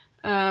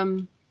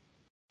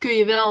 kun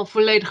je wel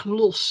volledig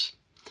los.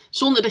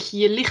 Zonder dat je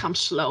je lichaam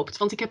sloopt.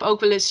 Want ik heb ook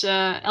wel eens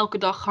elke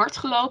dag hard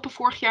gelopen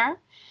vorig jaar.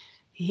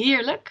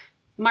 Heerlijk.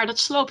 Maar dat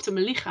sloopte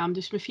mijn lichaam.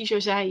 Dus mijn fysio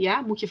zei,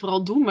 ja, moet je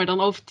vooral doen. Maar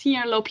dan over 10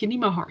 jaar loop je niet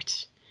meer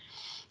hard.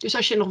 Dus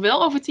als je nog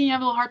wel over 10 jaar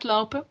wil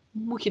hardlopen,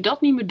 moet je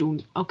dat niet meer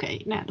doen. Oké,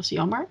 nou dat is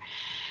jammer.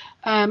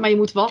 Maar je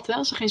moet wat, hè,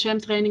 als er geen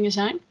zwemtrainingen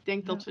zijn. Ik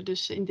denk dat we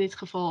dus in dit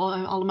geval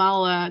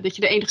allemaal, dat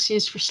je er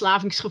enigszins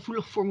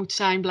verslavingsgevoelig voor moet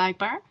zijn,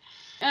 blijkbaar.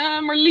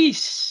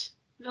 Marlies,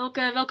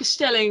 welke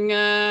stelling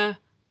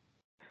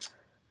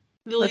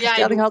wil jij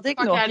stelling doen? had ik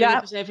Pak nog. jij er Ja,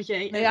 nog eens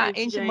eventjes nou ja,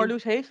 eentje.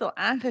 Marloes heeft al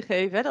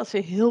aangegeven hè, dat ze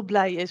heel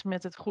blij is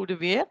met het goede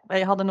weer.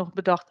 Wij hadden nog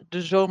bedacht,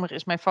 de zomer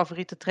is mijn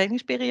favoriete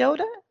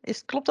trainingsperiode.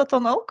 Klopt dat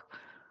dan ook?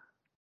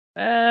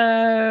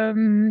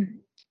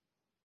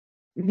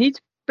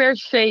 Niet per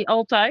se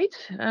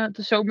altijd.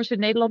 De zomers in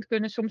Nederland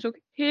kunnen soms ook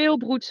heel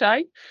broed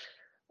zijn.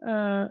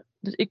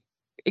 Dus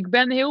ik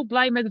ben heel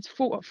blij met het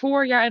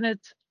voorjaar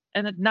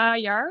en het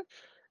najaar.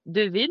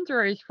 De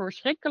winter is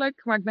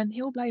verschrikkelijk, maar ik ben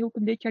heel blij hoe ik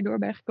hem dit jaar door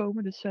ben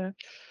gekomen. Dus,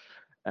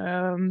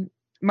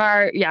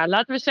 maar ja,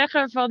 laten we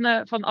zeggen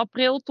van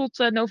april tot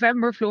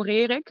november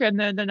floreer ik.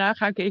 En daarna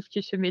ga ik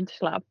eventjes in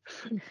winterslaap.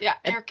 Ja,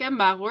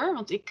 herkenbaar hoor.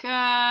 Want ik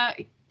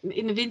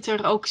in de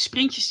winter ook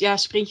sprintjes. Ja,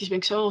 sprintjes ben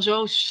ik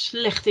zo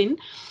slecht in.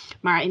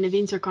 Maar in de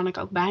winter kan ik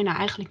ook bijna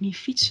eigenlijk niet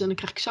fietsen. Dan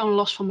krijg ik zo'n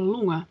last van mijn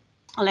longen.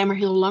 Alleen maar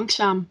heel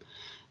langzaam.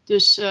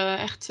 Dus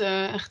echt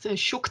een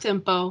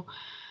shocktempo.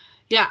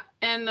 Ja,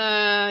 en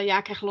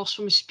ik krijg last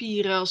van mijn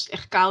spieren als het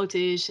echt koud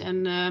is.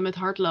 En met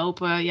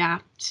hardlopen,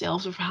 ja,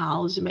 hetzelfde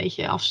verhaal. Dus een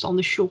beetje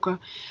afstanden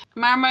shocken.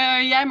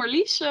 Maar jij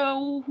Marlies,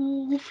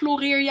 hoe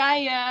floreer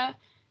jij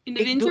in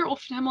de winter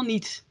of helemaal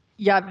niet?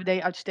 Ja,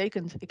 nee,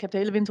 uitstekend. Ik heb de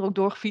hele winter ook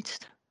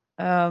doorgefietst.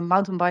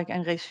 Mountainbike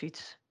en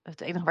racefiets.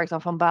 Het enige waar ik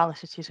dan van baal is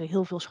dat je ze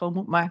heel veel schoon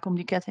moet maken om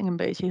die ketting een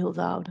beetje heel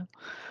te houden.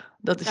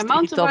 Dat is het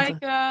irritante.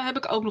 Mountainbike heb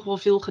ik ook nog wel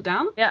veel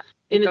gedaan. Ja,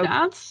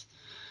 inderdaad.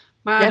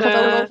 Maar, jij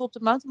gaat ook over op de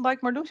mountainbike,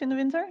 Marloes, in de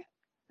winter?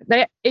 Nou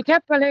ja, ik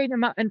heb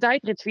alleen een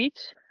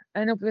tijdritfiets.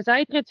 En op een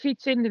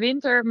tijdritfiets in de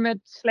winter met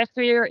slecht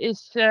weer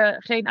is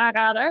geen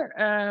aanrader.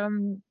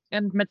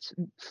 En met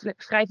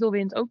vrij veel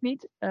wind ook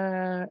niet.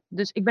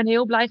 Dus ik ben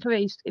heel blij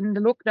geweest. In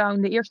de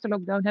lockdown, de eerste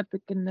lockdown, heb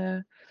ik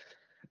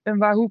een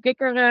Wahoo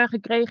Kikker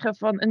gekregen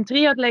van een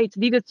triatleet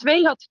die er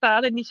 2 had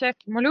staan. En die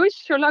zegt,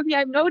 Marloes, zolang jij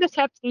hem nodig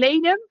hebt,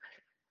 leen hem.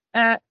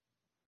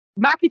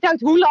 Maakt niet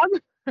uit hoe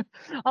lang.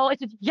 Al is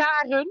het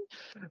jaren.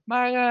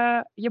 Maar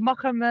je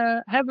mag hem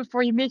hebben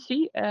voor je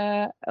missie.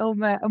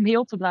 Om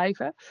heel te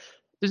blijven.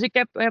 Dus ik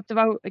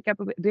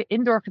heb de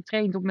indoor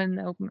getraind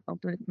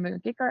op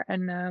mijn kikker.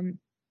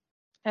 En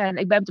En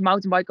ik ben op de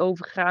mountainbike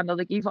overgegaan dat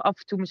ik in ieder geval af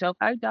en toe mezelf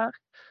uitdaag.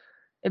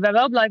 Ik ben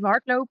wel blijven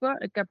hardlopen.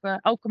 Ik heb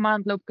elke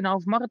maand loop ik een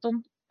halve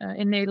marathon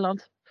in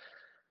Nederland.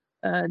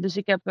 Dus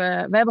we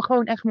hebben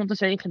gewoon Egmond aan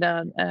Zee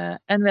gedaan.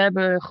 En we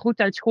hebben goed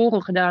uit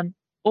Schorel gedaan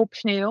op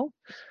sneeuw.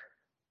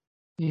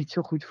 Niet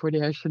zo goed voor de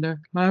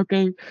hersenen, maar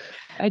oké,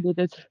 hij deed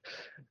het.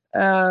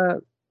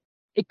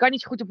 Ik kan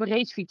niet zo goed op een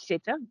racefiets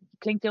zitten.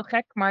 Klinkt heel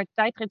gek, maar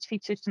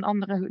tijdritfiets is een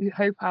andere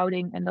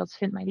heuphouding en dat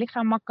vindt mijn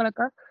lichaam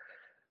makkelijker.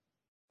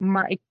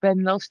 Maar ik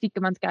ben wel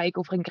stiekem aan het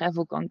kijken of er een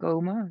gravel kan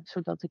komen,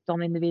 zodat ik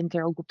dan in de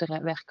winter ook op de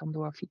weg kan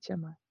doorfietsen.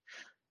 Maar,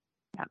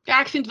 ja,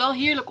 ik vind het wel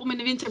heerlijk om in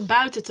de winter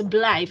buiten te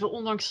blijven.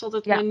 Ondanks dat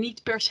het me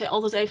niet per se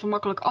altijd even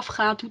makkelijk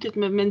afgaat, doet het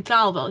me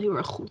mentaal wel heel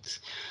erg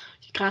goed.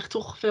 Je krijgt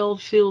toch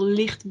veel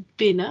licht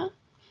binnen.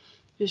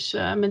 Dus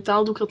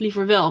mentaal doe ik dat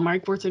liever wel, maar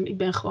ik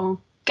ben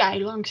gewoon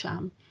kei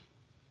langzaam.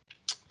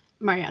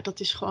 Maar ja, dat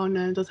is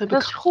gewoon, dat heb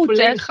ik goed,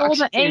 volledig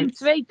geaccepteerd.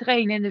 Zone 1-2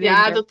 trainen in de winter.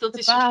 Ja, dat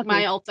is voor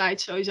mij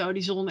altijd sowieso,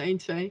 die zone 1-2.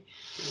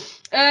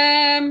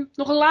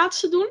 Nog een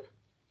laatste doen?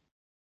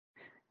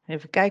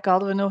 Even kijken,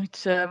 hadden we nog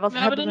iets, wat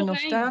hebben we nog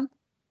staan?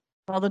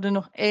 We hadden er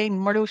nog 1,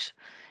 Marloes.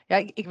 Ja,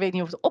 ik weet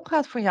niet of het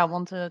opgaat voor jou,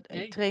 want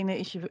trainen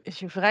is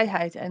je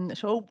vrijheid en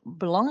zo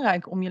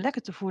belangrijk om je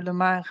lekker te voelen.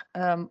 Maar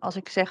als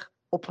ik zeg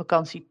op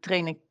vakantie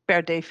train ik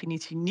per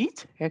definitie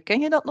niet, herken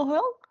je dat nog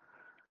wel?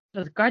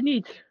 Dat kan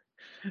niet.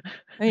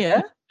 Nee, hè?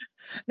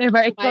 Nee,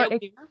 maar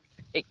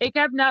ik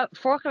heb nou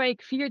vorige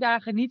week 4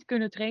 dagen niet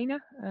kunnen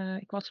trainen.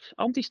 Ik was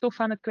antistof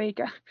aan het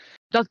kweken.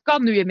 Dat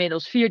kan nu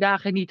inmiddels, 4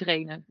 dagen niet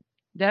trainen.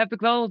 Daar heb ik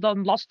wel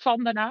dan last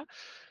van daarna.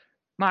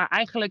 Maar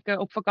eigenlijk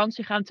op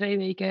vakantie gaan 2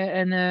 weken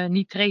en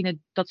niet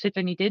trainen, dat zit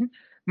er niet in.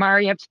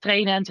 Maar je hebt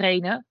trainen en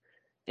trainen.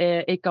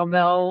 Ik kan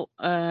wel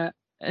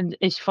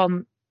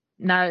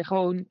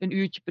gewoon een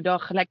uurtje per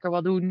dag lekker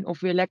wat doen. Of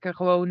weer lekker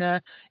gewoon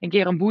een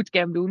keer een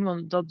bootcamp doen.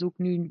 Want dat doe ik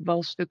nu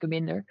wel stukken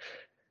minder.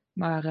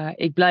 Maar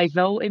ik blijf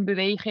wel in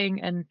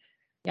beweging. En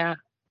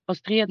ja,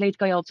 als triatleet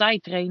kan je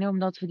altijd trainen.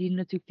 Omdat we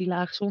natuurlijk die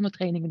lage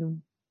zonnetrainingen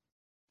doen.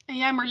 En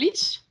jij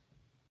Marlies?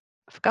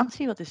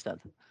 Vakantie, wat is dat?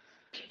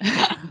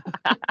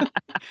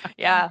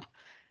 Ja.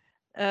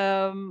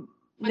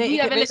 Maar doe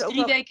jij wel eens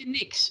 3 weken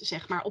niks,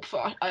 zeg maar?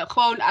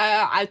 Gewoon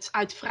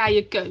uit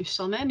vrije keus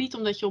dan, hè? Niet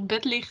omdat je op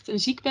bed ligt en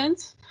ziek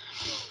bent?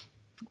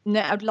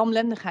 Nee, uit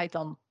lamlendigheid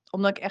dan.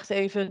 Omdat ik echt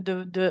even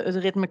het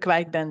ritme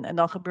kwijt ben. En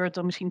dan gebeurt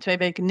er misschien 2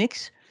 weken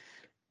niks.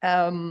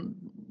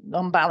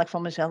 Dan baal ik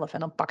van mezelf en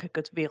dan pak ik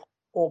het weer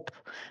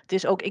op. Het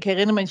is ook, ik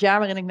herinner me het jaar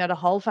waarin ik naar de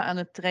halve aan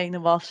het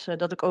trainen was.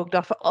 Dat ik ook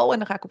dacht van, en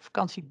dan ga ik op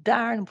vakantie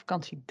daar en op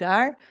vakantie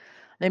daar.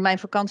 Nee, mijn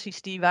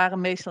vakanties die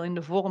waren meestal in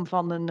de vorm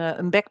van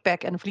een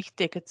backpack en een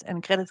vliegticket en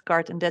een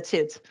creditcard en that's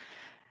it.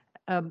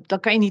 Dan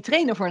kan je niet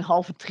trainen voor een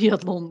halve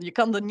triathlon. Je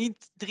kan er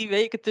niet 3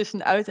 weken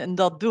tussenuit en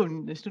dat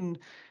doen. Dus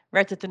toen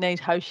werd het ineens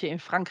huisje in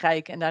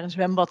Frankrijk en daar een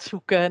zwembad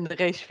zoeken en de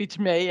racefiets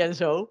mee en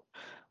zo.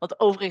 Wat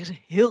overigens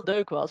heel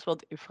leuk was,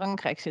 want in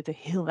Frankrijk zitten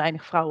heel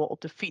weinig vrouwen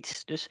op de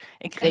fiets. Dus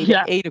ik reed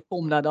de ene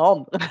kom naar de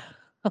andere.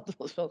 Dat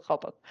was wel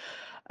grappig.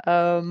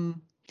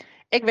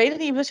 Ik weet het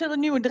niet, we zullen een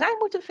nieuwe draai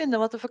moeten vinden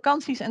wat de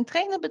vakanties en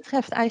trainen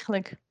betreft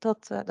eigenlijk.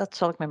 Dat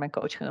zal ik met mijn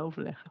coach gaan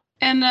overleggen.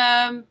 En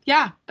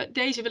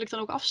deze wil ik dan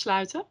ook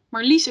afsluiten.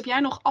 Marlies, heb jij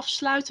nog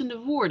afsluitende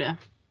woorden?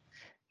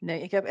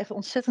 Nee, ik heb echt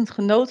ontzettend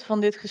genoten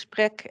van dit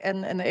gesprek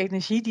en de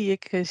energie die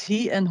ik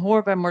zie en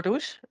hoor bij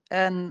Marloes.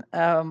 En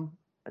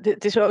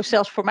het is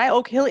zelfs voor mij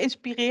ook heel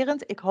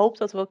inspirerend. Ik hoop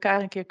dat we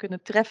elkaar een keer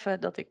kunnen treffen,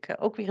 dat ik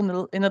ook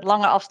weer in het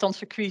lange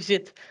afstandscircuit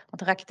zit, want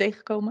dan raak je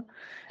tegenkomen.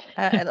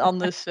 En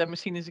anders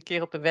misschien eens een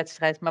keer op een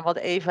wedstrijd. Maar wat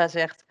Eva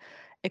zegt,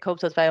 ik hoop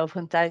dat wij over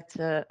een tijd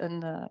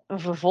een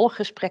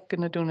vervolggesprek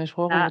kunnen doen. Dus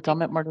horen hoe het dan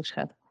met Marloes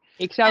gaat.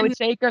 Ik zou het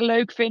zeker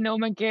leuk vinden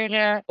om een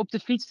keer op de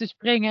fiets te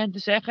springen en te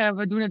zeggen,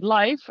 we doen het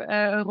live.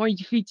 Een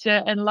rondje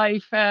fietsen en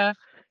live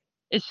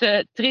is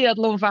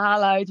triathlon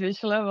verhalen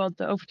uitwisselen.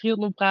 Want over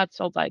triathlon praten is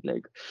altijd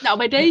leuk. Nou,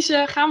 bij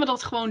deze gaan we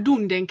dat gewoon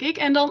doen, denk ik.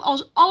 En dan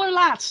als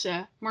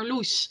allerlaatste,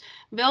 Marloes,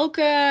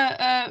 welke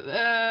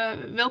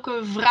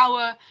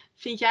vrouwen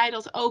vind jij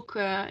dat ook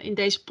in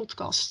deze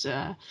podcast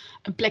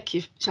een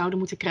plekje zouden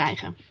moeten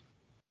krijgen?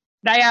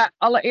 Nou ja,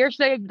 allereerst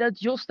denk ik dat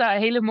Josta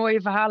hele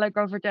mooie verhalen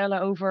kan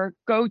vertellen over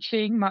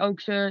coaching. Maar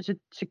ook ze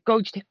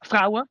coacht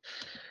vrouwen.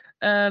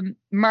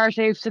 Maar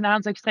ze heeft een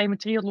aantal extreme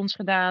triathlons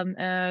gedaan.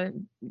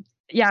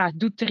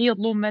 Doet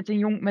triathlon met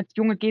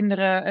jonge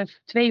kinderen.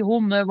 2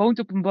 honden, woont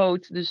op een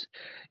boot. Dus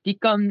die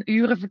kan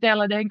uren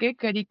vertellen, denk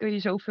ik. Die kun je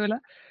zo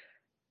vullen.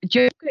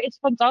 Joke is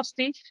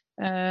fantastisch.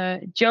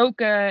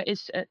 Joke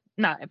is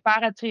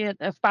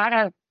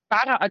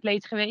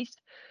para-atleet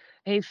geweest.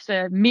 Heeft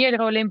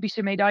meerdere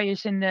Olympische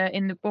medailles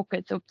in de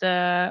pocket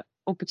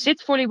op het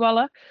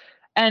zitvolleyballen.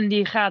 En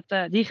die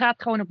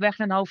gaat gewoon op weg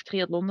naar een halve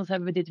triathlon. Dat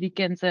hebben we dit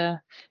weekend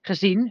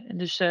gezien.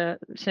 Dus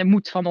ze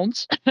moet van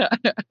ons.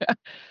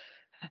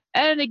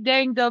 En ik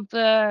denk dat,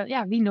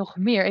 wie nog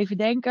meer? Even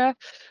denken.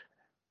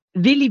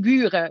 Willy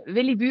Buren.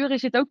 Willy Buren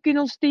zit ook in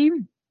ons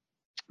team.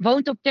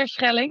 Woont op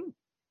Terschelling.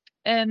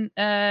 En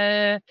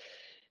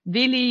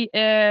Willy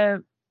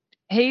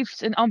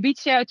heeft een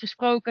ambitie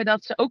uitgesproken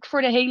dat ze ook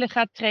voor de hele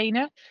gaat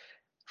trainen.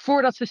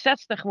 Voordat ze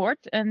 60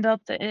 wordt. En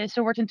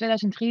ze wordt in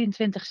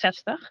 2023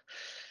 60.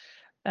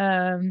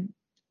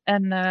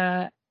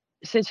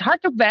 Ze is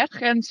hard op weg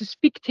en ze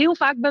spiekt heel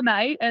vaak bij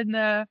mij.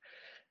 En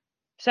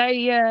zij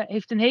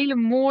heeft een hele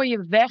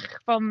mooie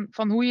weg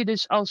van hoe je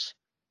dus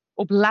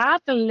op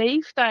late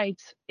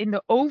leeftijd in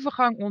de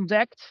overgang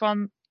ontdekt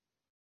van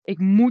ik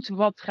moet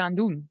wat gaan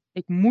doen.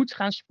 Ik moet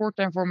gaan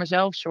sporten en voor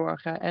mezelf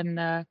zorgen.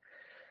 En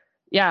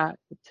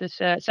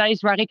zij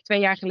is waar ik 2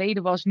 jaar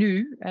geleden was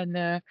nu.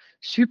 En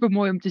super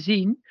mooi om te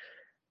zien.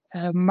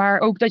 Maar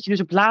ook dat je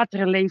dus op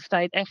latere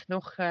leeftijd echt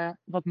nog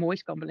wat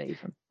moois kan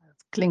beleven.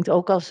 Klinkt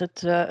ook als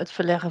het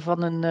verleggen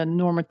van een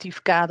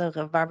normatief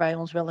kader waar wij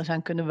ons wel eens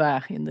aan kunnen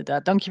wagen,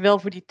 inderdaad. Dankjewel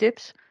voor die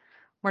tips.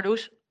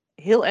 Marloes,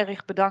 heel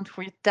erg bedankt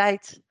voor je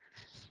tijd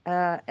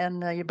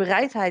en je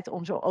bereidheid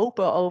om zo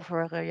open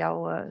over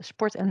jouw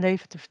sport en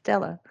leven te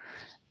vertellen.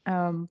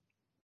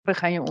 We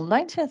gaan je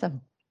online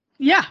zetten.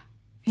 Ja,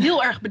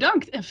 heel erg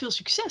bedankt en veel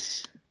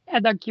succes. Ja,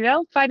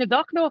 dankjewel. Fijne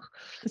dag nog.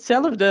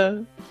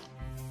 Hetzelfde.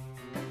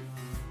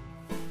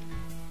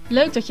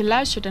 Leuk dat je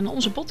luisterde naar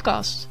onze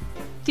podcast.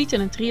 Tieten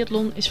en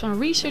Triathlon is van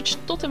research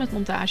tot en met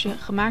montage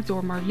gemaakt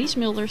door Marlies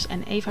Mulders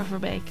en Eva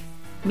Verbeek.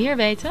 Meer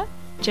weten?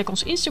 Check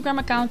ons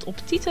Instagram-account op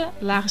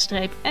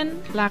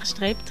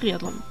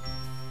tieten_en_triathlon.